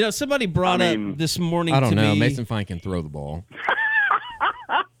either. You know, somebody brought up this morning. I don't know. Me, Mason Fine can throw the ball.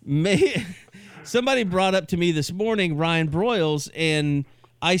 Somebody brought up to me this morning Ryan Broyles, and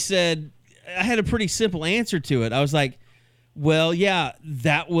I said I had a pretty simple answer to it. I was like, well, yeah,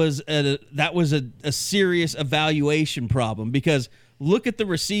 that was a serious evaluation problem, because look at the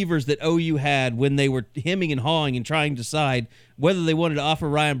receivers that OU had when they were hemming and hawing and trying to decide whether they wanted to offer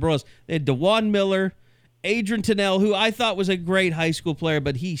Ryan Broyles. They had DeJuan Miller, Adrian Tennell, who I thought was a great high school player,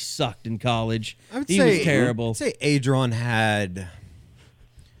 but he sucked in college. He was terrible. I'd say Adrian had,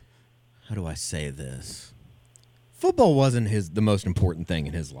 how do I say this? Football wasn't the most important thing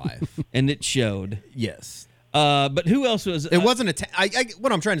in his life. And it showed. Yes. But who else was? It wasn't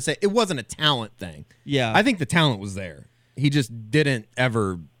what I'm trying to say, it wasn't a talent thing. Yeah. I think the talent was there. He just didn't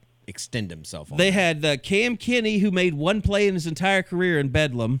ever extend himself on They that. had Cam Kinney, who made one play in his entire career in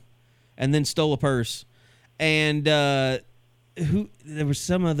Bedlam and then stole a purse. And there was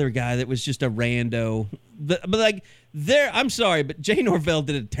some other guy that was just a rando. I'm sorry, but Jay Norvell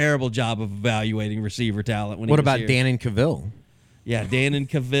did a terrible job of evaluating receiver talent. What about Dan and Cavill? Yeah, Dan and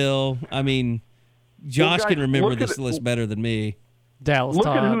Cavill. I mean, Josh guys, can remember this list better than me. Dallas Look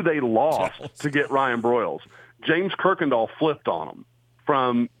Todd. at who they lost to get Ryan Broyles. James Kirkendall flipped on him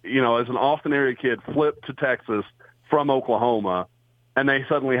from, as an Austin area kid, flipped to Texas from Oklahoma, and they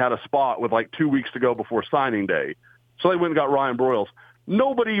suddenly had a spot with 2 weeks to go before signing day. So they went and got Ryan Broyles.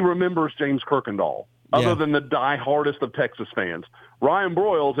 Nobody remembers James Kirkendall other than the die-hardest of Texas fans. Ryan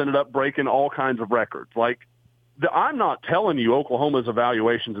Broyles ended up breaking all kinds of records. I'm not telling you Oklahoma's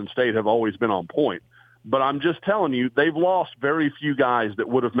evaluations in state have always been on point, but I'm just telling you they've lost very few guys that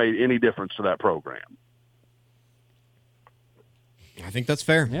would have made any difference to that program. I think that's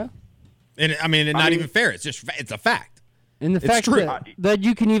fair. Yeah. And not even fair. It's a fact. And the fact true. that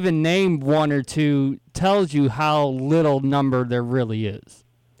you can even name one or two tells you how little number there really is.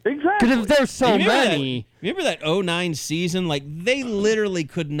 Exactly. Because if there's so many. Remember that 2009 season? They literally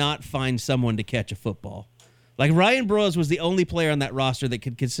could not find someone to catch a football. Ryan Broyles was the only player on that roster that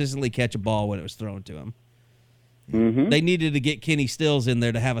could consistently catch a ball when it was thrown to him. Mm-hmm. They needed to get Kenny Stills in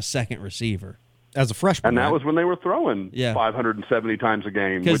there to have a second receiver. As a freshman. And that right? was when they were throwing 570 times a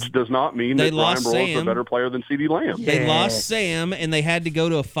game, which does not mean that Ryan Broyles is a better player than CeeDee Lamb. They lost Sam, and they had to go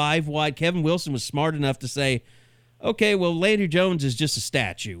to a 5-wide. Kevin Wilson was smart enough to say, okay, well, Landry Jones is just a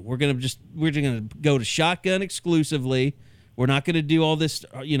statue. We're gonna go to shotgun exclusively. We're not gonna do all this,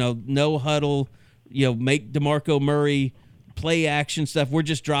 no huddle, make DeMarco Murray play action stuff. We're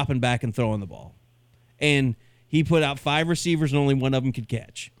just dropping back and throwing the ball. And he put out 5 receivers, and only one of them could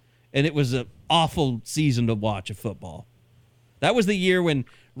catch. And it was an awful season to watch of football. That was the year when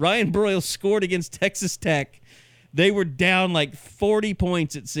Ryan Broyles scored against Texas Tech. They were down 40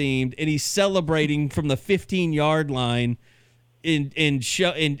 points, it seemed, and he's celebrating from the 15-yard line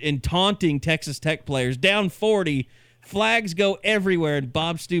and taunting Texas Tech players. Down 40, flags go everywhere, and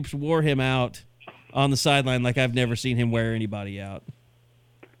Bob Stoops wore him out on the sideline like I've never seen him wear anybody out.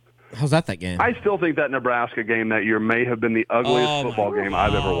 How's that game? I still think that Nebraska game that year may have been the ugliest football game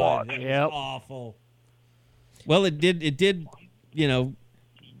I've ever watched. Yep. Awful. Well, it did.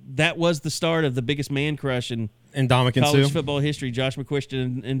 That was the start of the biggest man crush in Ndamukong college Suh. football history. Josh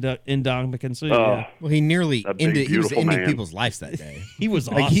McCuistion and Ndamukong Suh. Well, he nearly That big, he was beautiful ending man. people's lives that day. He was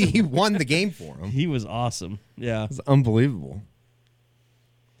awesome. He won the game for him. He was awesome. Yeah. It's unbelievable.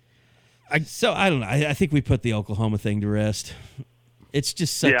 So I don't know. I think we put the Oklahoma thing to rest. It's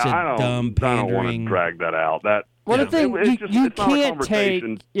just such I a don't dumb want to pandering. drag that out. Well, Yeah, the thing it's you not a can't take,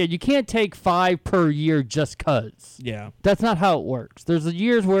 conversation. you can't take 5 per year just cause. Yeah. That's not how it works. There's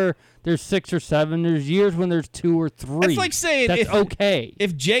years where there's 6 or 7. There's years when there's 2 or 3. It's like saying that's okay.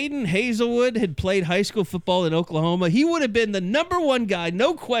 If Jaden Hazelwood had played high school football in Oklahoma, he would have been the number 1 guy,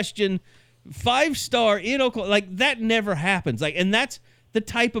 no question, 5-star in Oklahoma. That never happens. And that's the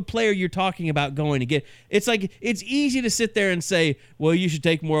type of player you're talking about going to get. It's it's easy to sit there and say, well, you should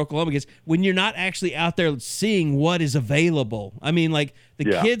take more Oklahoma kids when you're not actually out there seeing what is available. I mean, the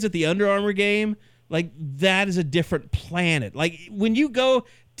kids at the Under Armour game, that is a different planet. When you go,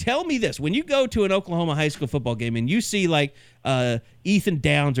 tell me this, when you go to an Oklahoma high school football game and you see Ethan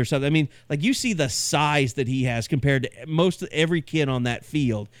Downs or something, I mean, you see the size that he has compared to most of every kid on that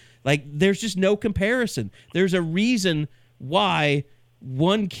field. There's just no comparison. There's a reason why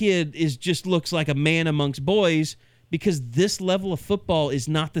one kid looks like a man amongst boys, because this level of football is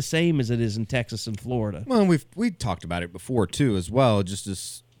not the same as it is in Texas and Florida. Well, we talked about it before too, as well.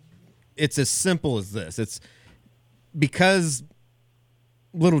 It's as simple as this. It's because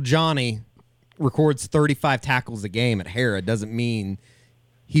little Johnny records 35 tackles a game at Hera doesn't mean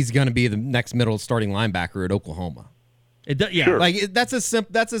he's going to be the next middle starting linebacker at Oklahoma. Yeah, Sure. Like that's as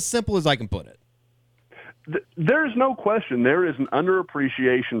simple as I can put it. There's no question there is an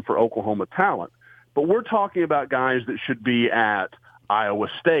underappreciation for Oklahoma talent, but we're talking about guys that should be at Iowa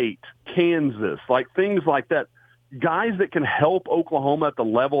State, Kansas, like things like that. Guys that can help Oklahoma at the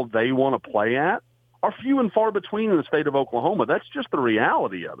level they want to play at are few and far between in the state of Oklahoma. That's just the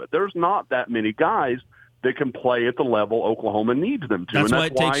reality of it. There's not that many guys that can play at the level Oklahoma needs them to. That's why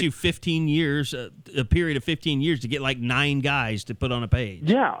it takes you 15 years, a period of 15 years to get like 9 guys to put on a page.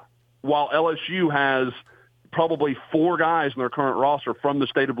 Yeah, while LSU has probably 4 guys in their current roster from the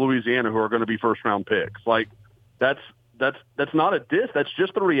state of Louisiana who are going to be first-round picks. Like, that's not a diss. That's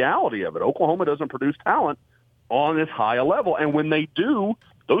just the reality of it. Oklahoma doesn't produce talent on as high a level. And when they do,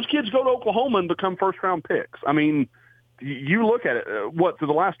 those kids go to Oklahoma and become first-round picks. I mean, you look at it, through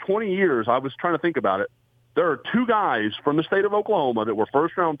the last 20 years, I was trying to think about it, there are 2 guys from the state of Oklahoma that were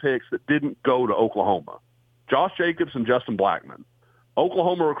first-round picks that didn't go to Oklahoma, Josh Jacobs and Justin Blackmon.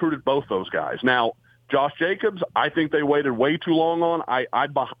 Oklahoma recruited both those guys. Now, Josh Jacobs, I think they waited way too long on.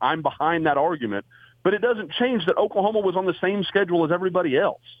 I'm behind that argument. But it doesn't change that Oklahoma was on the same schedule as everybody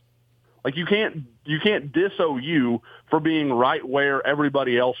else. Like, you can't diss OU for being right where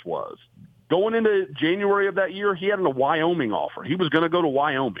everybody else was. Going into January of that year, he had a Wyoming offer. He was going to go to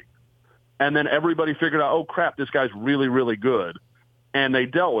Wyoming. And then everybody figured out, oh, crap, this guy's really, really good. And they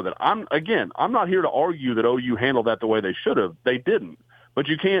dealt with it. I'm not here to argue that OU handled that the way they should have. They didn't. But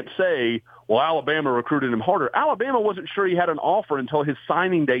you can't say, well, Alabama recruited him harder. Alabama wasn't sure he had an offer until his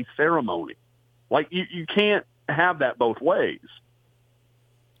signing day ceremony. Like, you can't have that both ways.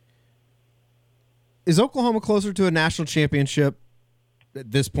 Is Oklahoma closer to a national championship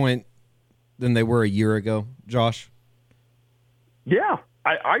at this point than they were a year ago, Josh? Yeah.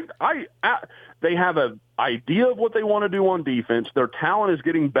 They have an idea of what they want to do on defense. Their talent is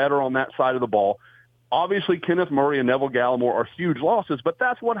getting better on that side of the ball. Obviously, Kenneth Murray and Neville Gallimore are huge losses, but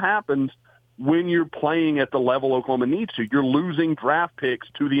that's what happens when you're playing at the level Oklahoma needs to. You're losing draft picks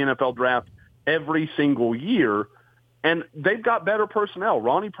to the NFL draft every single year, and they've got better personnel.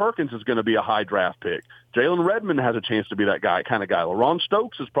 Ronnie Perkins is going to be a high draft pick. Jalen Redmond has a chance to be that kind of guy. LaRon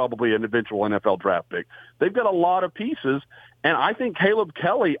Stokes is probably an eventual NFL draft pick. They've got a lot of pieces, and I think Caleb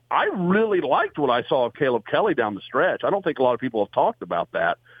Kelly, I really liked what I saw of Caleb Kelly down the stretch. I don't think a lot of people have talked about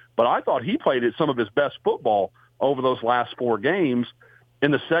that, but I thought he played at some of his best football over those last 4 games. In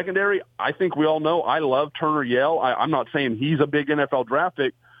the secondary, I think we all know I love Turner Yell. I'm not saying he's a big NFL draft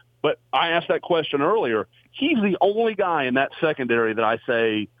pick, but I asked that question earlier. He's the only guy in that secondary that I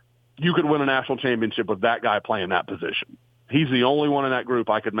say you could win a national championship with that guy playing that position. He's the only one in that group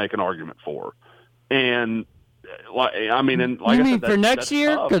I could make an argument for. And, I mean, and like you I mean said, for next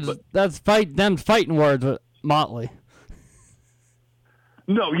year? Because that's them fighting words with Motley.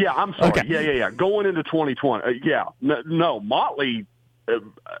 No, yeah, I'm sorry. Okay. Yeah. Going into 2020, no, Motley.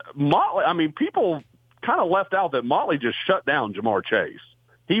 I mean, people kind of left out that Motley just shut down Jamar Chase.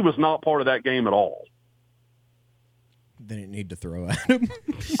 He was not part of that game at all. They didn't need to throw at him.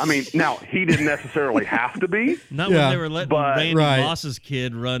 I mean, now, he didn't necessarily have to be. Not when they were letting Randy right. Moss's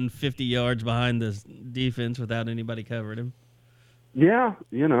kid run 50 yards behind the defense without anybody covering him. Yeah,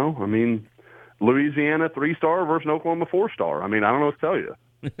 I mean, Louisiana 3-star versus Oklahoma 4-star. I mean, I don't know what to tell you.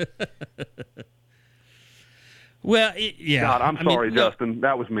 Well, yeah. God, I'm sorry, Justin.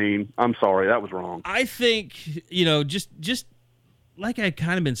 That was mean. I'm sorry. That was wrong. I think, just like I've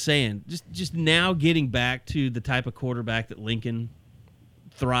kind of been saying, just now getting back to the type of quarterback that Lincoln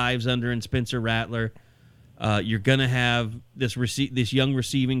thrives under in Spencer Rattler. You're going to have this young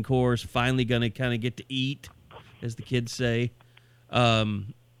receiving corps finally going to kind of get to eat, as the kids say.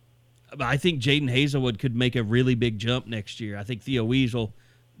 I think Jaden Hazelwood could make a really big jump next year. I think Theo Wease will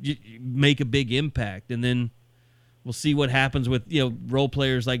make a big impact, and then we'll see what happens with role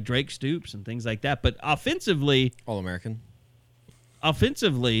players like Drake Stoops and things like that. But offensively, All-American. They're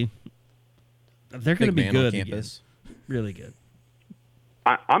going to be good again. Really good.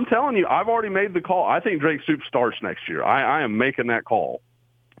 I'm telling you, I've already made the call. I think Drake Stoops starts next year. I am making that call.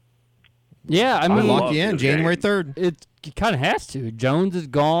 Yeah, I mean, lock you in January 3rd. It kind of has to. Jones is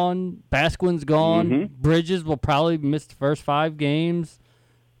gone. Basquin's gone. Mm-hmm. Bridges will probably miss the first 5 games.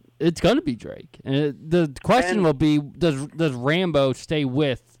 It's going to be Drake. And the question will be, does Rambo stay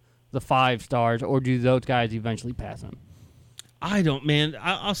with the 5 stars, or do those guys eventually pass him? I don't, man.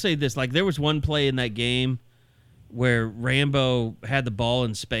 I'll say this. Like, there was one play in that game where Rambo had the ball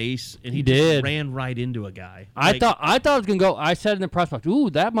in space, and he just ran right into a guy. I thought it was going to go. I said in the press box, ooh,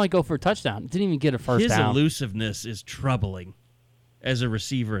 that might go for a touchdown. Didn't even get a first down. His elusiveness is troubling as a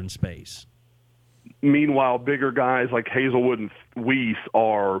receiver in space. meanwhile, bigger guys like Hazelwood and Weiss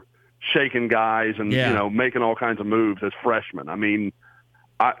are shaking guys and making all kinds of moves as freshmen. I mean,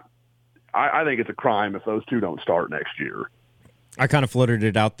 I think it's a crime if those two don't start next year. I kind of floated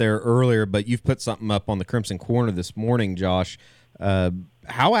it out there earlier, but you've put something up on the Crimson Corner this morning, Josh.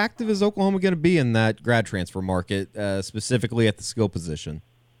 How active is Oklahoma going to be in that grad transfer market, specifically at the skill position?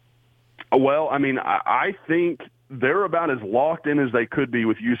 Well, I mean, I think they're about as locked in as they could be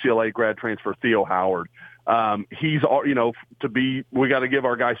with UCLA grad transfer Theo Howard. He's, we got to give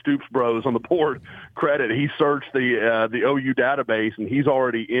our guy Stoops Bros on the board credit. He searched the OU database, and he's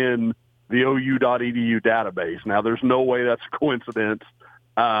already in the OU.edu database. Now, there's no way that's a coincidence.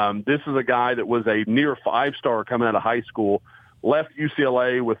 This is a guy that was a near 5-star coming out of high school, left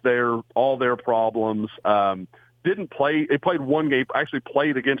UCLA with all their problems. Didn't play. They played one game. Actually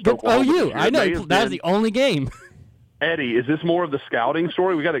played against Oklahoma. OU. I know that was the only game. Eddie, is this more of the scouting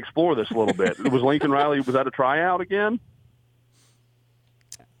story? We got to explore this a little bit. Was Lincoln Riley, was that a tryout again?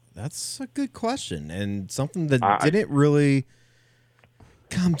 That's a good question, and something that didn't really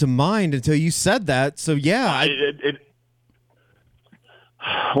come to mind until you said that. So yeah,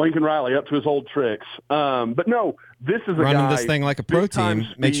 Lincoln Riley up to his old tricks. But no, this is a running guy, this thing like a pro team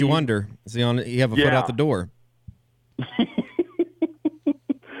makes you wonder. Is he have a foot out the door?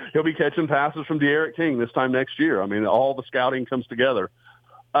 He'll be catching passes from De'Aaron King this time next year. I mean, all the scouting comes together.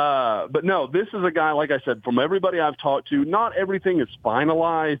 But no, this is a guy, like I said, from everybody I've talked to, not everything is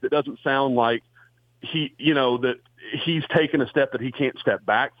finalized. It doesn't sound like that he's taken a step that he can't step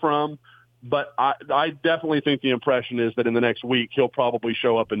back from. But I definitely think the impression is that in the next week he'll probably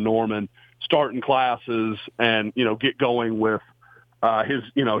show up in Norman, starting classes, and get going with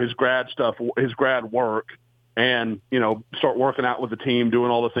his grad stuff, his grad work, and start working out with the team,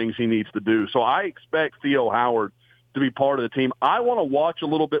 doing all the things he needs to do. So I expect Theo Howard to be part of the team. I want to watch a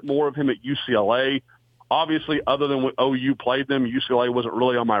little bit more of him at UCLA. Obviously, other than when OU played them, UCLA wasn't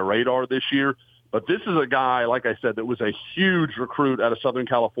really on my radar this year. But this is a guy, like I said, that was a huge recruit out of Southern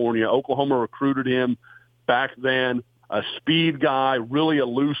California. Oklahoma recruited him back then, a speed guy, really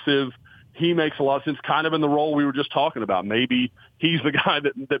elusive. He makes a lot of sense, kind of in the role we were just talking about. Maybe he's the guy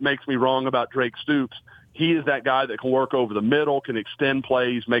that makes me wrong about Drake Stoops. He is that guy that can work over the middle, can extend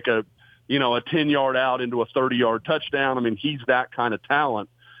plays, make a 10-yard out into a 30-yard touchdown. I mean, he's that kind of talent.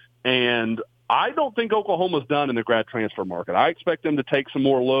 And I don't think Oklahoma's done in the grad transfer market. I expect them to take some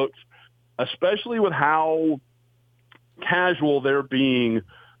more looks, especially with how casual they're being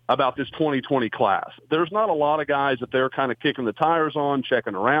about this 2020 class. There's not a lot of guys that they're kind of kicking the tires on,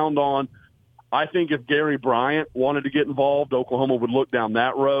 checking around on. I think if Gary Bryant wanted to get involved, Oklahoma would look down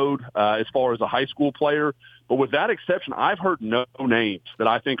that road as far as a high school player. But with that exception, I've heard no names that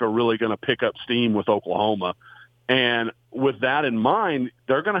I think are really going to pick up steam with Oklahoma. And with that in mind,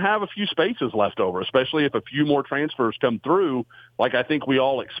 they're going to have a few spaces left over, especially if a few more transfers come through, like I think we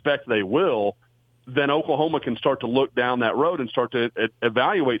all expect they will. Then Oklahoma can start to look down that road and start to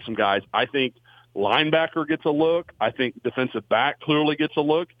evaluate some guys. I think linebacker gets a look. I think defensive back clearly gets a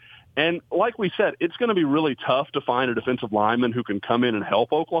look. And like we said, it's going to be really tough to find a defensive lineman who can come in and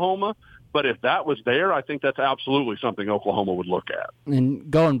help Oklahoma. But if that was there, I think that's absolutely something Oklahoma would look at. And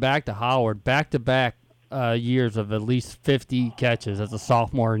going back to Howard, back-to-back years of at least 50 catches as a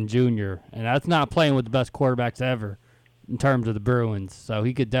sophomore and junior. And that's not playing with the best quarterbacks ever in terms of the Bruins. So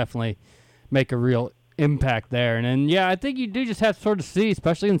he could definitely make a real impact there. And then, yeah, I think you do just have to sort of see,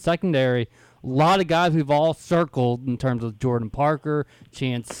 especially in secondary, a lot of guys we've all circled in terms of Jordan Parker,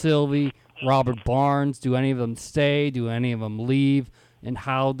 Chance Sylvie, Robert Barnes. Do any of them stay? Do any of them leave? And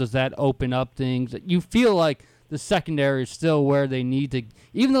how does that open up things? You feel like the secondary is still where they need to,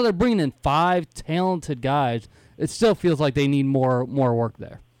 even though they're bringing in 5 talented guys, it still feels like they need more work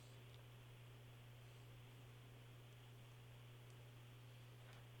there.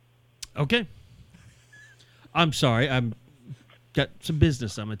 Okay. I'm sorry. I'm got some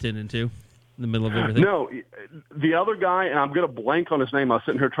business I'm attending to in the middle of everything. No, the other guy, and I'm going to blank on his name. I was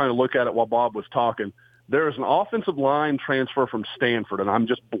sitting here trying to look at it while Bob was talking. There is an offensive line transfer from Stanford, and I'm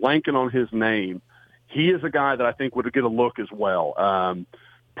just blanking on his name. He is a guy that I think would get a look as well.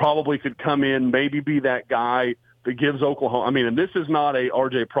 Probably could come in, maybe be that guy that gives Oklahoma. I mean, and this is not a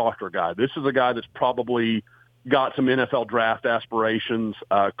R.J. Proctor guy. This is a guy that's probably got some NFL draft aspirations,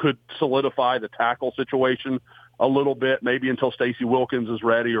 could solidify the tackle situation a little bit, maybe until Stacey Wilkins is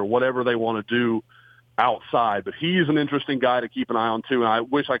ready or whatever they want to do outside. But he's an interesting guy to keep an eye on, too. And I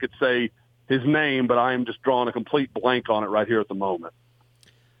wish I could say his name, but I am just drawing a complete blank on it right here at the moment.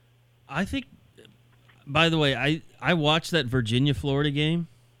 I think, by the way, I watched that Virginia-Florida game.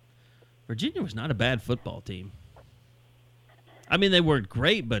 Virginia was not a bad football team. I mean, they weren't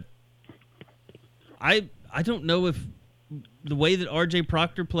great, but I don't know if the way that R.J.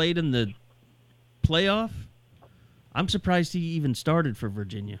 Proctor played in the playoff, I'm surprised he even started for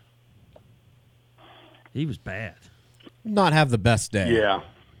Virginia. He was bad. Not have the best day. Yeah. Of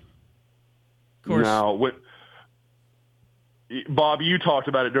course. No, Bob, you talked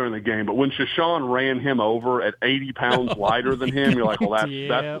about it during the game, but when Shoshone ran him over at 80 pounds lighter than him, you're like, well, that's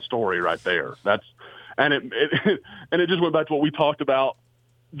the story right there. And it just went back to what we talked about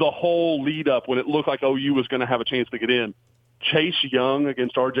the whole lead up when it looked like OU was going to have a chance to get in. Chase Young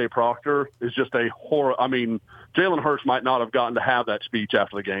against R.J. Proctor is just a horror. I mean, Jalen Hurts might not have gotten to have that speech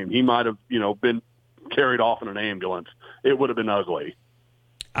after the game. He might have, been carried off in an ambulance. It would have been ugly.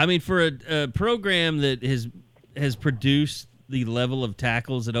 I mean, for a program that has produced the level of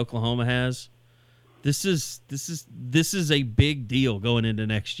tackles that Oklahoma has, this is a big deal going into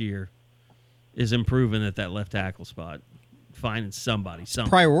next year. Is improving at that left tackle spot, finding something.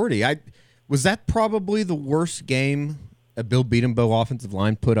 Priority. Was that probably the worst game a Bill Beatenbow offensive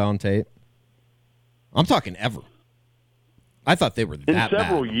line put on tape? I'm talking ever. I thought they were that bad. In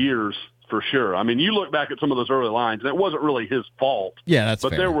several years, for sure. I mean, you look back at some of those early lines, and it wasn't really his fault. Yeah, that's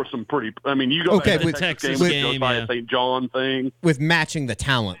but fair. there were some pretty. I mean, you go back to the Texas game, game, Josiah St. John thing with matching the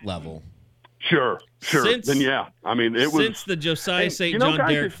talent level. Sure. Then yeah, I mean, it was since the Josiah St. John,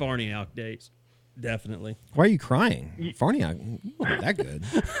 Derek Farniok days. Definitely. Why are you crying? Farniok, wasn't that good.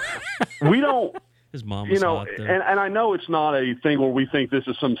 We don't. His mom was hot, though. And I know it's not a thing where we think this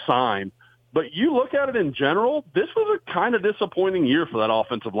is some sign, but you look at it in general, this was a kind of disappointing year for that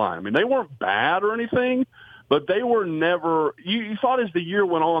offensive line. I mean, they weren't bad or anything, but they were never – you thought as the year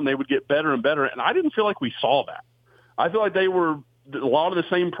went on they would get better and better, and I didn't feel like we saw that. I feel like they were – a lot of the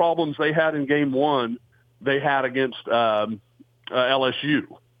same problems they had in game one they had against LSU.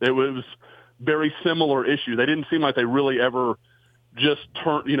 It was very similar issues. They didn't seem like they really ever – just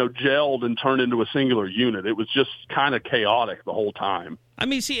gelled and turned into a singular unit. It was just kind of chaotic the whole time. I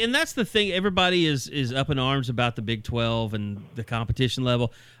mean, see, and that's the thing. Everybody is up in arms about the Big 12 and the competition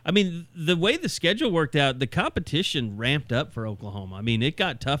level. I mean, the way the schedule worked out, the competition ramped up for Oklahoma. I mean, it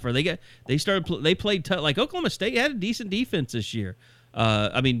got tougher. They played tough. Like Oklahoma State had a decent defense this year.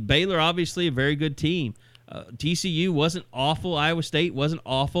 I mean, Baylor obviously a very good team. TCU wasn't awful. Iowa State wasn't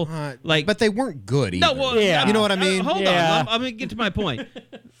awful. But they weren't good either. No, well, you know what I mean? Hold on. I'm going to get to my point.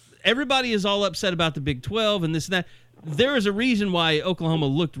 Everybody is all upset about the Big 12 and this and that. There is a reason why Oklahoma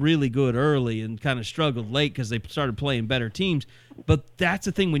looked really good early and kind of struggled late because they started playing better teams. But that's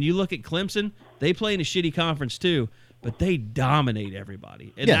the thing. When you look at Clemson, they play in a shitty conference too, but they dominate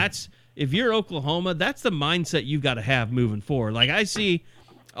everybody. And that's, if you're Oklahoma, that's the mindset you've got to have moving forward. Like I see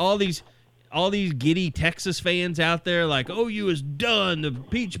all these giddy Texas fans out there like, OU is done. The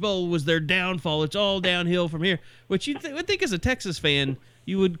Peach Bowl was their downfall. It's all downhill from here. Which you would think as a Texas fan,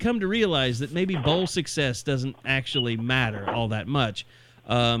 you would come to realize that maybe bowl success doesn't actually matter all that much.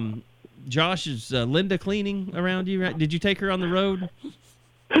 Josh, is Linda cleaning around you? Right? Did you take her on the road?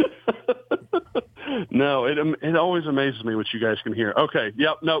 No, it always amazes me what you guys can hear. Okay,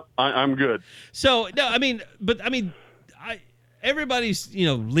 yep, nope, I'm good. So, no, everybody's,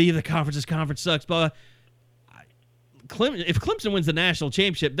 leave the conference. This conference sucks. But if Clemson wins the national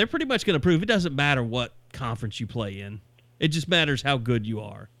championship, they're pretty much going to prove it doesn't matter what conference you play in. It just matters how good you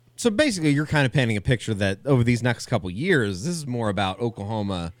are. So basically, you're kind of painting a picture that over these next couple years, this is more about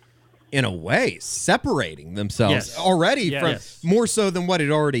Oklahoma, in a way, separating themselves already from more so than what it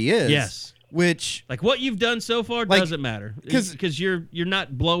already is. Yes. Which, like what you've done so far doesn't matter because you're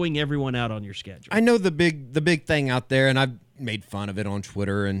not blowing everyone out on your schedule. I know the big thing out there, and I've made fun of it on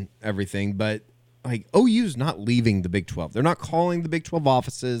Twitter and everything, but like OU's not leaving the Big 12. They're not calling the Big 12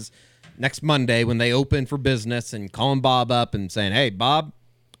 offices next Monday when they open for business and calling Bob up and saying, "Hey, Bob,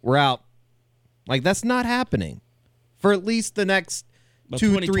 we're out." Like that's not happening for at least the next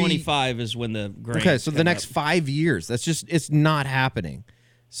 2025 is when the grants okay. So the next 5 years, it's not happening.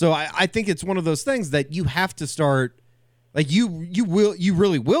 So I think it's one of those things that you have to start. Like you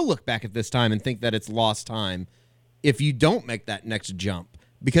really will look back at this time and think that it's lost time if you don't make that next jump,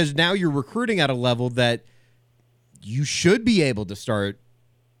 because now you're recruiting at a level that you should be able to start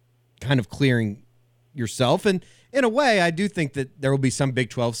kind of clearing yourself. And in a way, I do think that there will be some Big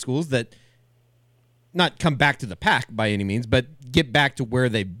 12 schools that not come back to the pack by any means, but get back to where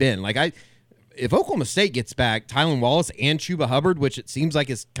they've been. Like if Oklahoma State gets back Tylan Wallace and Chuba Hubbard, which it seems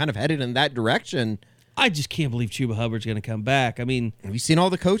like is kind of headed in that direction. I just can't believe Chuba Hubbard's going to come back. I mean, have you seen all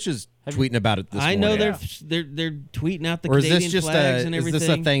the coaches tweeting about it this morning? I know they're tweeting out the Canadian flags and everything. Is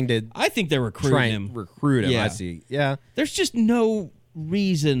this a thing to I think they're recruiting him. Recruit him, I see. Yeah. There's just no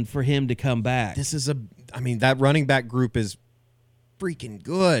reason for him to come back. That running back group is freaking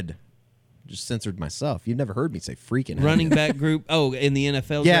good. just censored myself. You've never heard me say freaking. Running back group. Oh, in the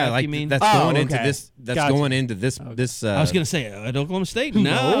NFL Yeah, draft, like you mean? that's Oh, going into okay. this. That's Gotcha. going into this. This. I was going to say at Oklahoma State.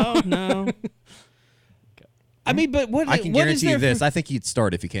 No. I mean, but what? I can what is guarantee you there this. for- I think he'd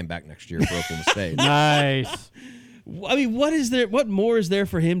start if he came back next year for Oklahoma State. Nice. I mean, what is there? What more is there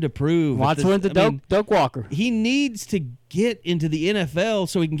for him to prove? Watch at win this- the I mean, Doak Walker. he needs to get into the NFL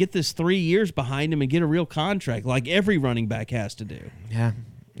so he can get this 3 years behind him and get a real contract, like every running back has to do. Yeah.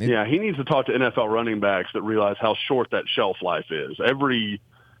 Yeah, he needs to talk to NFL running backs that realize how short that shelf life is.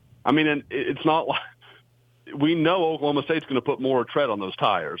 And it's not like we know Oklahoma State's going to put more tread on those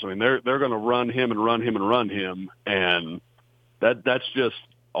tires. I mean, they're going to run him and run him and run him, and that's just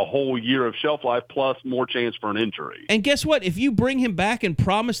a whole year of shelf life plus more chance for an injury. And guess what? If you bring him back and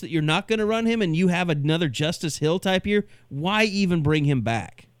promise that you're not going to run him and you have another Justice Hill type year, why even bring him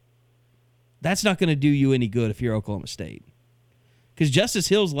back? That's not going to do you any good if you're Oklahoma State. Because Justice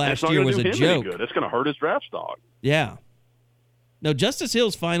Hill's And last it's not year gonna was do a him joke. any good. It's going to hurt his draft stock. Yeah. No, Justice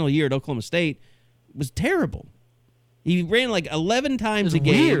Hill's final year at Oklahoma State was terrible. He ran like 11 times a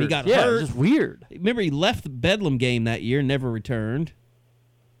game. Weird. He got yeah, hurt. just weird. Remember, he left the Bedlam game that year, never returned.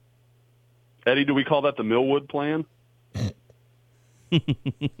 Eddie, do we call that the Millwood plan?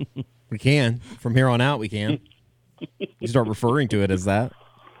 We can. From here on out, we can. You start referring to it as that.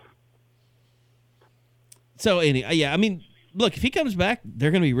 So, anyway, yeah, I mean, look, if he comes back,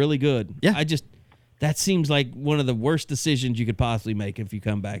 they're going to be really good. Yeah. That seems like one of the worst decisions you could possibly make if you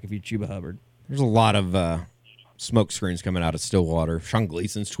come back, if you're Chuba Hubbard. There's a lot of smoke screens coming out of Stillwater. Sean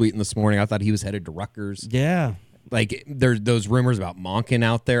Gleason's tweeting this morning. I thought he was headed to Rutgers. Yeah. Like, there's those rumors about Monken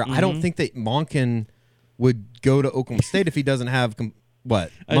out there. I don't think that Monken would go to Oklahoma State if he doesn't have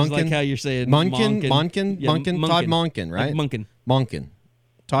what? I just like how you're saying Monken, Yeah, Monken, Todd Monken, right? Like Monken. Monken.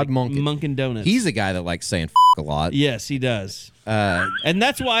 Todd Monken. Monken Donuts. He's a guy that likes saying a lot. Yes, he does. And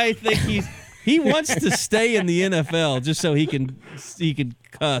that's why I think he wants to stay in the NFL just so he can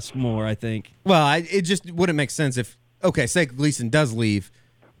cuss more, I think. Well, it just wouldn't make sense if, say Gleason does leave.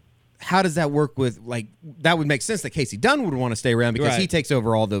 How does that work with, that would make sense that Casey Dunn would want to stay around because he Right. takes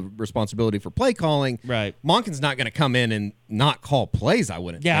over all the responsibility for play calling. Right. Monken's not going to come in and not call plays, I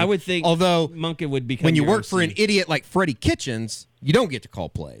wouldn't Yeah, think. I would think Although, Monken would become when you your work for an OC. idiot like Freddie Kitchens, you don't get to call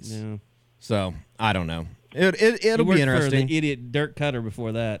plays. Yeah. So, I don't know. It'll He be worked for interesting. the idiot Dirk Cutter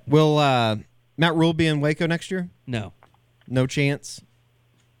before that. Will Matt Rule be in Waco next year? No. No chance?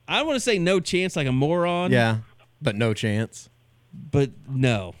 I don't want to say no chance like a moron. Yeah, but no chance. But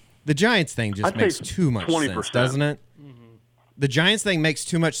no. The Giants thing just I'd makes say too much 20%. sense, doesn't it? The Giants thing makes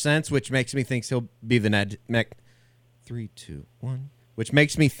too much sense, which makes me think he'll be the 3, 2, 1. Which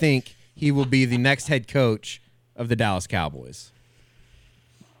makes me think he will be the next head coach of the Dallas Cowboys.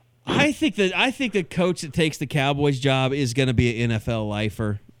 I think the coach that takes the Cowboys job is going to be an NFL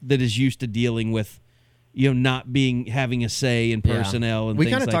lifer that is used to dealing with, not having a say in personnel and we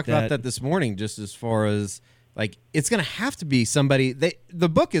things kind of like talked about that this morning, just as far as it's going to have to be somebody. The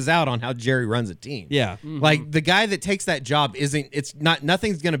book is out on how Jerry runs a team. Yeah. Like the guy that takes that job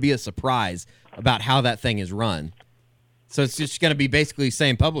nothing's going to be a surprise about how that thing is run. So it's just going to be basically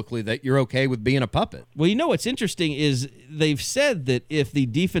saying publicly that you're okay with being a puppet. Well, what's interesting is they've said that if the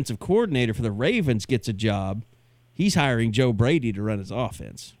defensive coordinator for the Ravens gets a job, he's hiring Joe Brady to run his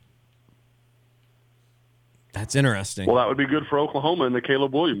offense. That's interesting. Well, that would be good for Oklahoma in the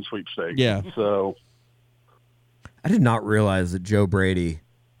Caleb Williams sweepstakes. Yeah. So I did not realize that Joe Brady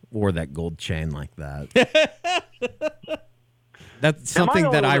wore that gold chain like that. That's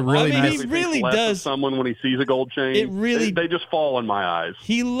something that I really I mean, miss. he really less of does. someone when he sees a gold chain. It really- they just fall in my eyes.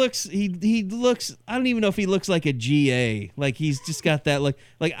 He looks. I don't even know if he looks like a GA. Like he's just got that look.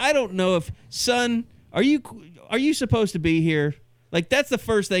 Like I don't know if son, are you supposed to be here? Like that's the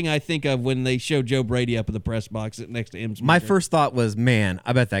first thing I think of when they show Joe Brady up in the press box sitting next to him. My first thought was, man,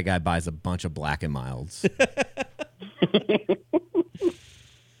 I bet that guy buys a bunch of Black and Milds.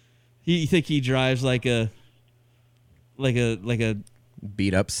 You think he drives like a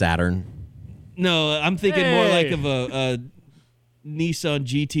Beat up Saturn. No, I'm thinking more like of a Nissan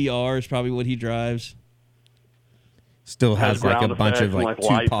GTR is probably what he drives. Still has like a ground bunch of effects and, like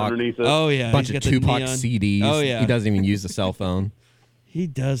lights Tupac, underneath it. Oh yeah, bunch he's of got the Tupac neon. CDs. Oh yeah, He doesn't even use a cell phone. He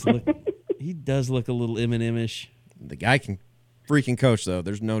does look. He does look a little Eminem-ish. The guy can freaking coach though.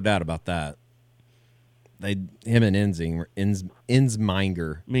 There's no doubt about that. Him and Enzminger.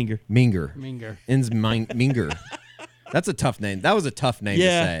 Minger. Minger. That's a tough name. That was a tough name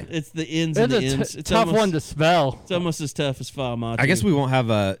Yeah, to say. it's the ends and It's the a ends. It's tough almost, one to spell. It's almost as tough as Falmati. I guess we won't have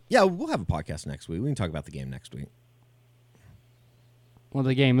we'll have a podcast next week. We can talk about the game next week. Well,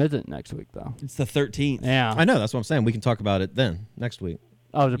 the game isn't next week, though. It's the 13th. Yeah. I know, that's what I'm saying. We can talk about it then, next week.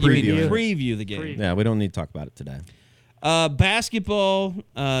 Oh, the Preview. Preview the game. Yeah, we don't need to talk about it today. Basketball,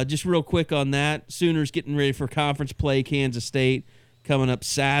 just real quick on that. Sooners getting ready for conference play. Kansas State coming up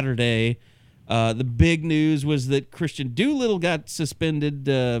Saturday. The big news was that Christian Doolittle got suspended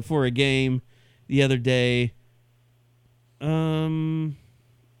for a game the other day.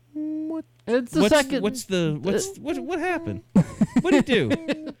 It's the second. What happened? What'd he do?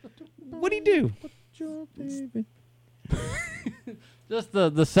 What'd he do? Just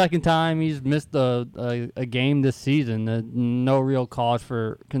the second time he's missed a game this season. No real cause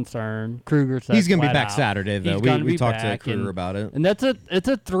for concern. Kruger said He's going to be flat back out. Saturday, though. He's gonna We be talked to back, Kruger about it. And it's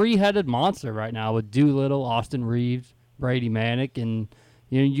a three-headed monster right now with Doolittle, Austin Reeves, Brady Manick, and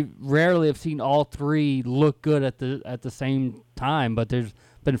you rarely have seen all three look good at the same time. But there's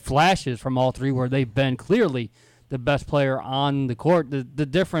been flashes from all three where they've been clearly the best player on the court. The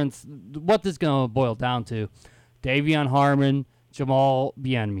difference, what this is going to boil down to, Davion Harmon, Jamal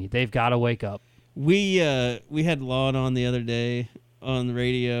Bieniemy, they've got to wake up. We had Lon on the other day on the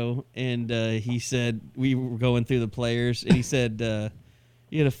radio, and he said, we were going through the players, and he said,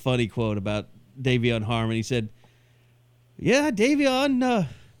 he had a funny quote about Davion Harmon. He said, yeah, Davion,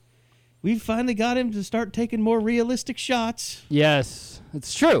 we finally got him to start taking more realistic shots. Yes,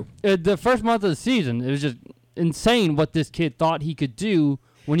 it's true. The first month of the season, it was just insane what this kid thought he could do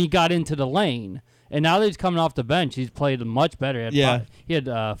when he got into the lane. And now that he's coming off the bench, he's played much better. He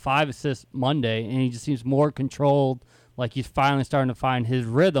had 5 assists Monday, and he just seems more controlled, like he's finally starting to find his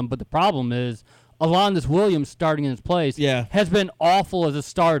rhythm. But the problem is, Alondas Williams starting in his place has been awful as a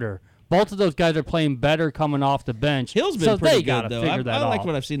starter. Both of those guys are playing better coming off the bench. Hill's been so pretty they good, gotta though. figure that I like out.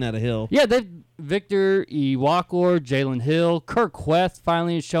 what I've seen out of Hill. Yeah, Victor Iwuakor, Jalen Hill, Kirk West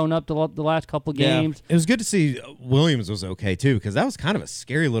finally has shown up the last couple games. It was good to see Williams was okay, too, because that was kind of a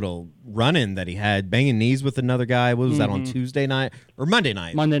scary little run-in that he had, banging knees with another guy. What was that, on Tuesday night? Or Monday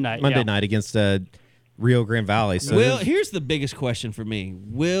night? Monday night against Rio Grande Valley. So Here's the biggest question for me.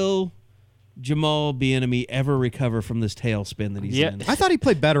 Will Jamal Bieniemy ever recover from this tailspin that he's in? I thought he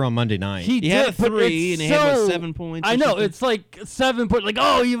played better on Monday night. He had did, a 3, and he had, 7 points? I or know, something? it's like 7 points. Like,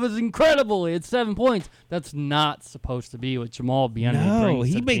 oh, he was incredible. He had 7 points. That's not supposed to be what Jamal Bieniemy No, brings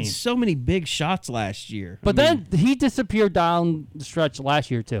to he the made team. so many big shots last year. But then he disappeared down the stretch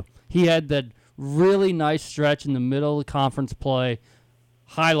last year, too. He had that really nice stretch in the middle of the conference play,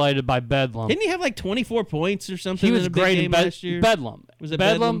 highlighted by Bedlam. Didn't he have like 24 points or something He was in a big great game in last year? Bedlam. Was it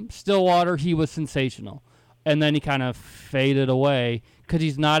Bedlam? Stillwater, he was sensational. And then he kind of faded away because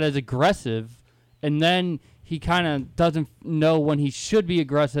he's not as aggressive. And then he kind of doesn't know when he should be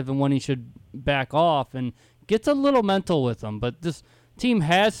aggressive and when he should back off and gets a little mental with him. But this team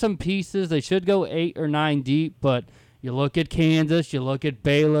has some pieces. They should go 8 or 9 deep, but you look at Kansas, you look at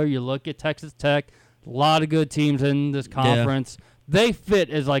Baylor, you look at Texas Tech, a lot of good teams in this conference. They fit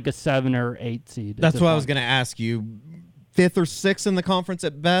as like a 7 or 8 seed. That's what I was going to ask you. 5th or 6th in the conference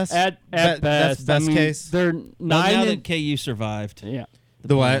at best? At best. That's best case? They're 9 now and that KU survived. yeah.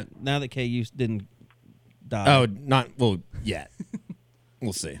 The what? Now that KU didn't die. Oh, not, well, yet.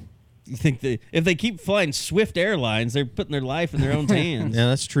 We'll see. You think that if they keep flying Swift Airlines, they're putting their life in their own hands? Yeah,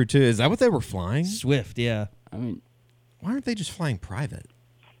 that's true, too. Is that what they were flying? Swift, yeah. I mean, Why aren't they just flying private?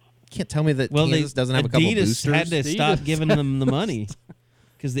 You can't tell me that Well, Kansas doesn't have a couple Adidas boosters. had to stop Adidas. giving them the money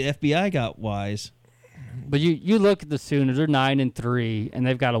because the FBI got wise. but you look at the Sooners, they're 9 and 3, and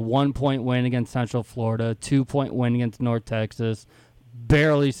they've got a 1-point win against Central Florida, 2-point win against North Texas,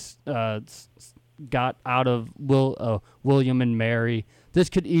 barely got out of William and Mary. This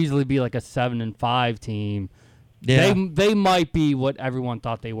could easily be like a 7 and 5 team. Yeah. They might be what everyone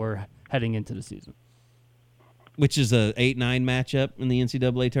thought they were heading into the season. Which is a 8-9 matchup in the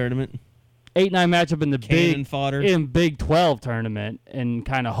NCAA tournament. 8-9 matchup in the Cannon fodder. Big 12 tournament, and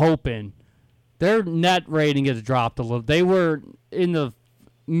kind of hoping. Their net rating has dropped a little. They were in the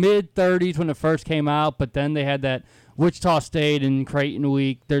mid-30s when it first came out, but then they had that Wichita State and Creighton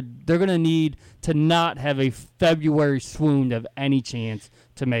week. They're going to need to not have a February swoon to have any chance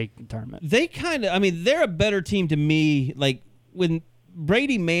to make the tournament. They kind of, I mean, they're a better team to me. Like, when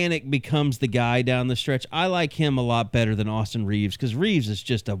Brady Manick becomes the guy down the stretch, I like him a lot better than Austin Reeves because Reeves is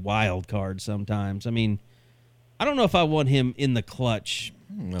just a wild card sometimes. I mean, I don't know if I want him in the clutch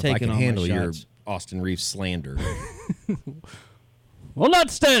if I taking can all my handle your shots. Austin Reeves slander. Will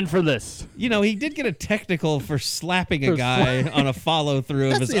not stand for this. You know, he did get a technical for slapping a guy on a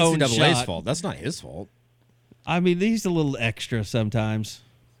follow-through of That's his own NCAA's shot. fault. That's not his fault. I mean, he's a little extra sometimes.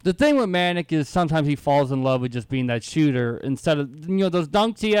 The thing with Manick is sometimes he falls in love with just being that shooter instead of, those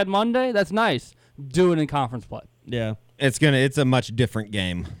dunks he had Monday. That's nice. Do it in conference play. Yeah. It's a much different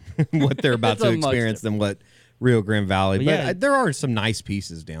game what they're about It's to a much experience than what Rio Grande Valley. But But yeah. there are some nice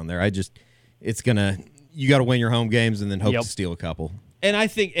pieces down there. You got to win your home games and then hope Yep. to steal a couple. And I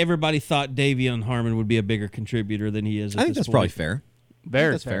think everybody thought Davion Harmon would be a bigger contributor than he is. I think that's probably fair.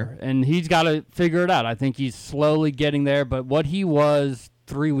 Very That's fair. fair. And he's got to figure it out. I think he's slowly getting there, but what he was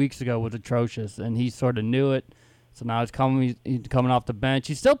 3 weeks ago was atrocious, and he sort of knew it. So now he's coming off the bench.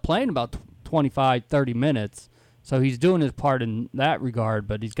 He's still playing about 25, 30 minutes, so he's doing his part in that regard,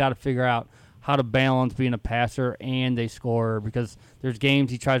 but he's got to figure out how to balance being a passer and a scorer, because there's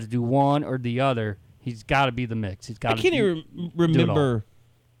games he tries to do one or the other. He's got to be the mix. He's got I to can't even remember.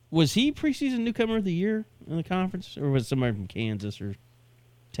 Was he preseason newcomer of the year in the conference, or was it somebody from Kansas or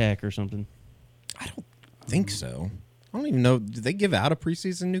Tech or something? I don't think so. I don't even know. Did they give out a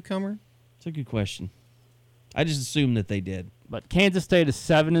preseason newcomer? It's a good question. I just assumed that they did. But Kansas State is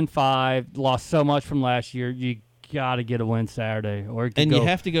 7-5, lost so much from last year. You got to get a win Saturday, or it could And go you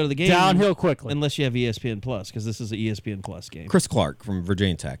have to go to the game downhill quickly. unless you have ESPN Plus, because this is an ESPN Plus game. Chris Clark from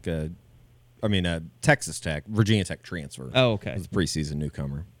Virginia Tech. Texas Tech, Virginia Tech transfer. Oh, okay. Was a preseason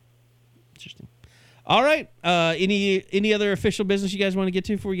newcomer. Interesting. All right. Any other official business you guys want to get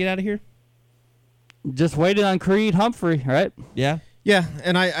to before we get out of here? Just waiting on Creed Humphrey, right? Yeah. Yeah,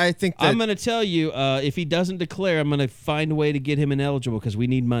 and I think that I'm going to tell you, if he doesn't declare, I'm going to find a way to get him ineligible because we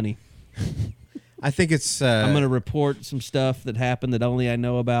need money. I think it's. I'm going to report some stuff that happened that only I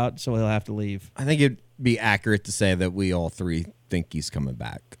know about, so he'll have to leave. I think it'd be accurate to say that we all three think he's coming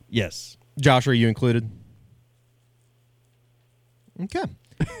back. Yes. Josh, are you included? Okay.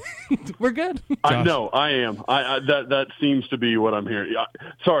 We're good. No, I am. That seems to be what I'm hearing.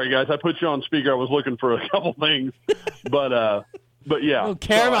 Sorry, guys, I put you on speaker. I was looking for a couple things, but yeah. Don't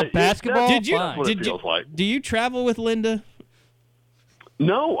care about basketball? Did you? Fine. What it Did you? feels like. Do you travel with Linda?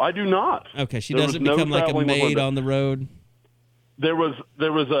 No, I do not. Okay, she There doesn't was no become like a traveling with maid Linda. on the road. There was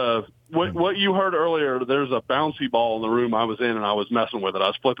a what you heard earlier. There's a bouncy ball in the room I was in, and I was messing with it. I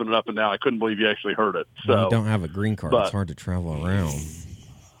was flipping it up and down. I couldn't believe you actually heard it. So When you don't have a green card. but- It's hard to travel around.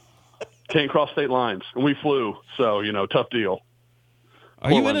 can't cross state lines, and we flew. So tough deal.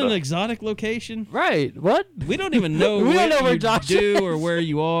 Are you in Linda. an exotic location? Right. What? We don't even know We don't what know where you Josh do or where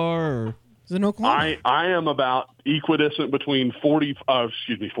you are. Or... Is it in Oklahoma? I am about equidistant between 35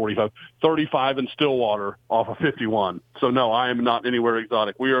 and Stillwater off of 51. So no, I am not anywhere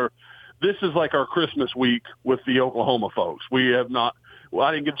exotic. This is like our Christmas week with the Oklahoma folks. We have not. Well,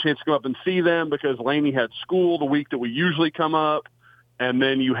 I didn't get a chance to come up and see them because Laney had school the week that we usually come up. And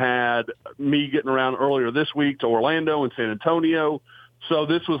then you had me getting around earlier this week to Orlando and San Antonio. So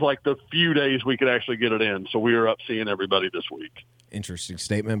this was like the few days we could actually get it in. So we were up seeing everybody this week. Interesting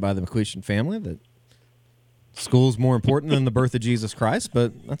statement by the McQuestion family that school's more important than the birth of Jesus Christ,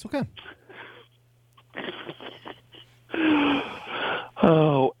 but that's okay.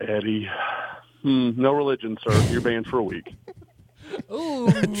 Oh, Eddie. No religion, sir. You're banned for a week.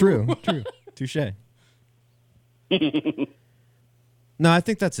 True. Touche. No, I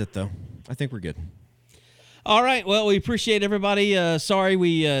think that's it, though. I think we're good. All right. Well, we appreciate everybody. Sorry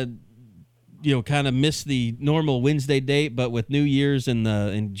we, kind of missed the normal Wednesday date, but with New Year's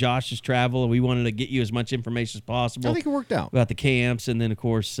and Josh's travel, we wanted to get you as much information as possible. I think it worked out. About the camps, and then, of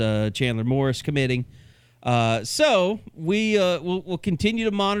course, Chandler Morris committing. So we'll continue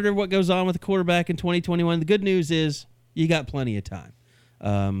to monitor what goes on with the quarterback in 2021. The good news is you got plenty of time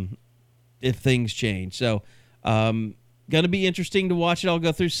if things change. So going to be interesting to watch it all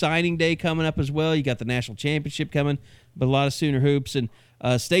go through. Signing day coming up as well. You got the national championship coming, but a lot of Sooner hoops. And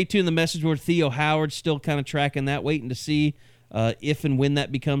stay tuned. The message board, Theo Howard still kind of tracking that, waiting to see if and when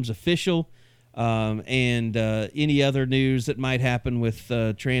that becomes official. And any other news that might happen with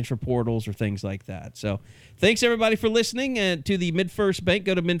transfer portals or things like that. So thanks, everybody, for listening to the MidFirst Bank.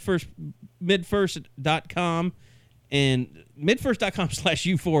 Go to midfirst.com and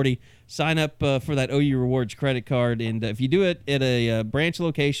midfirst.com/U40. Sign up for that OU Rewards credit card. And if you do it at a branch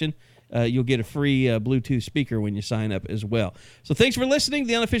location, you'll get a free Bluetooth speaker when you sign up as well. So thanks for listening.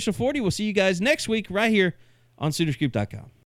 The Unofficial 40. We'll see you guys next week right here on Soonerscoop.com.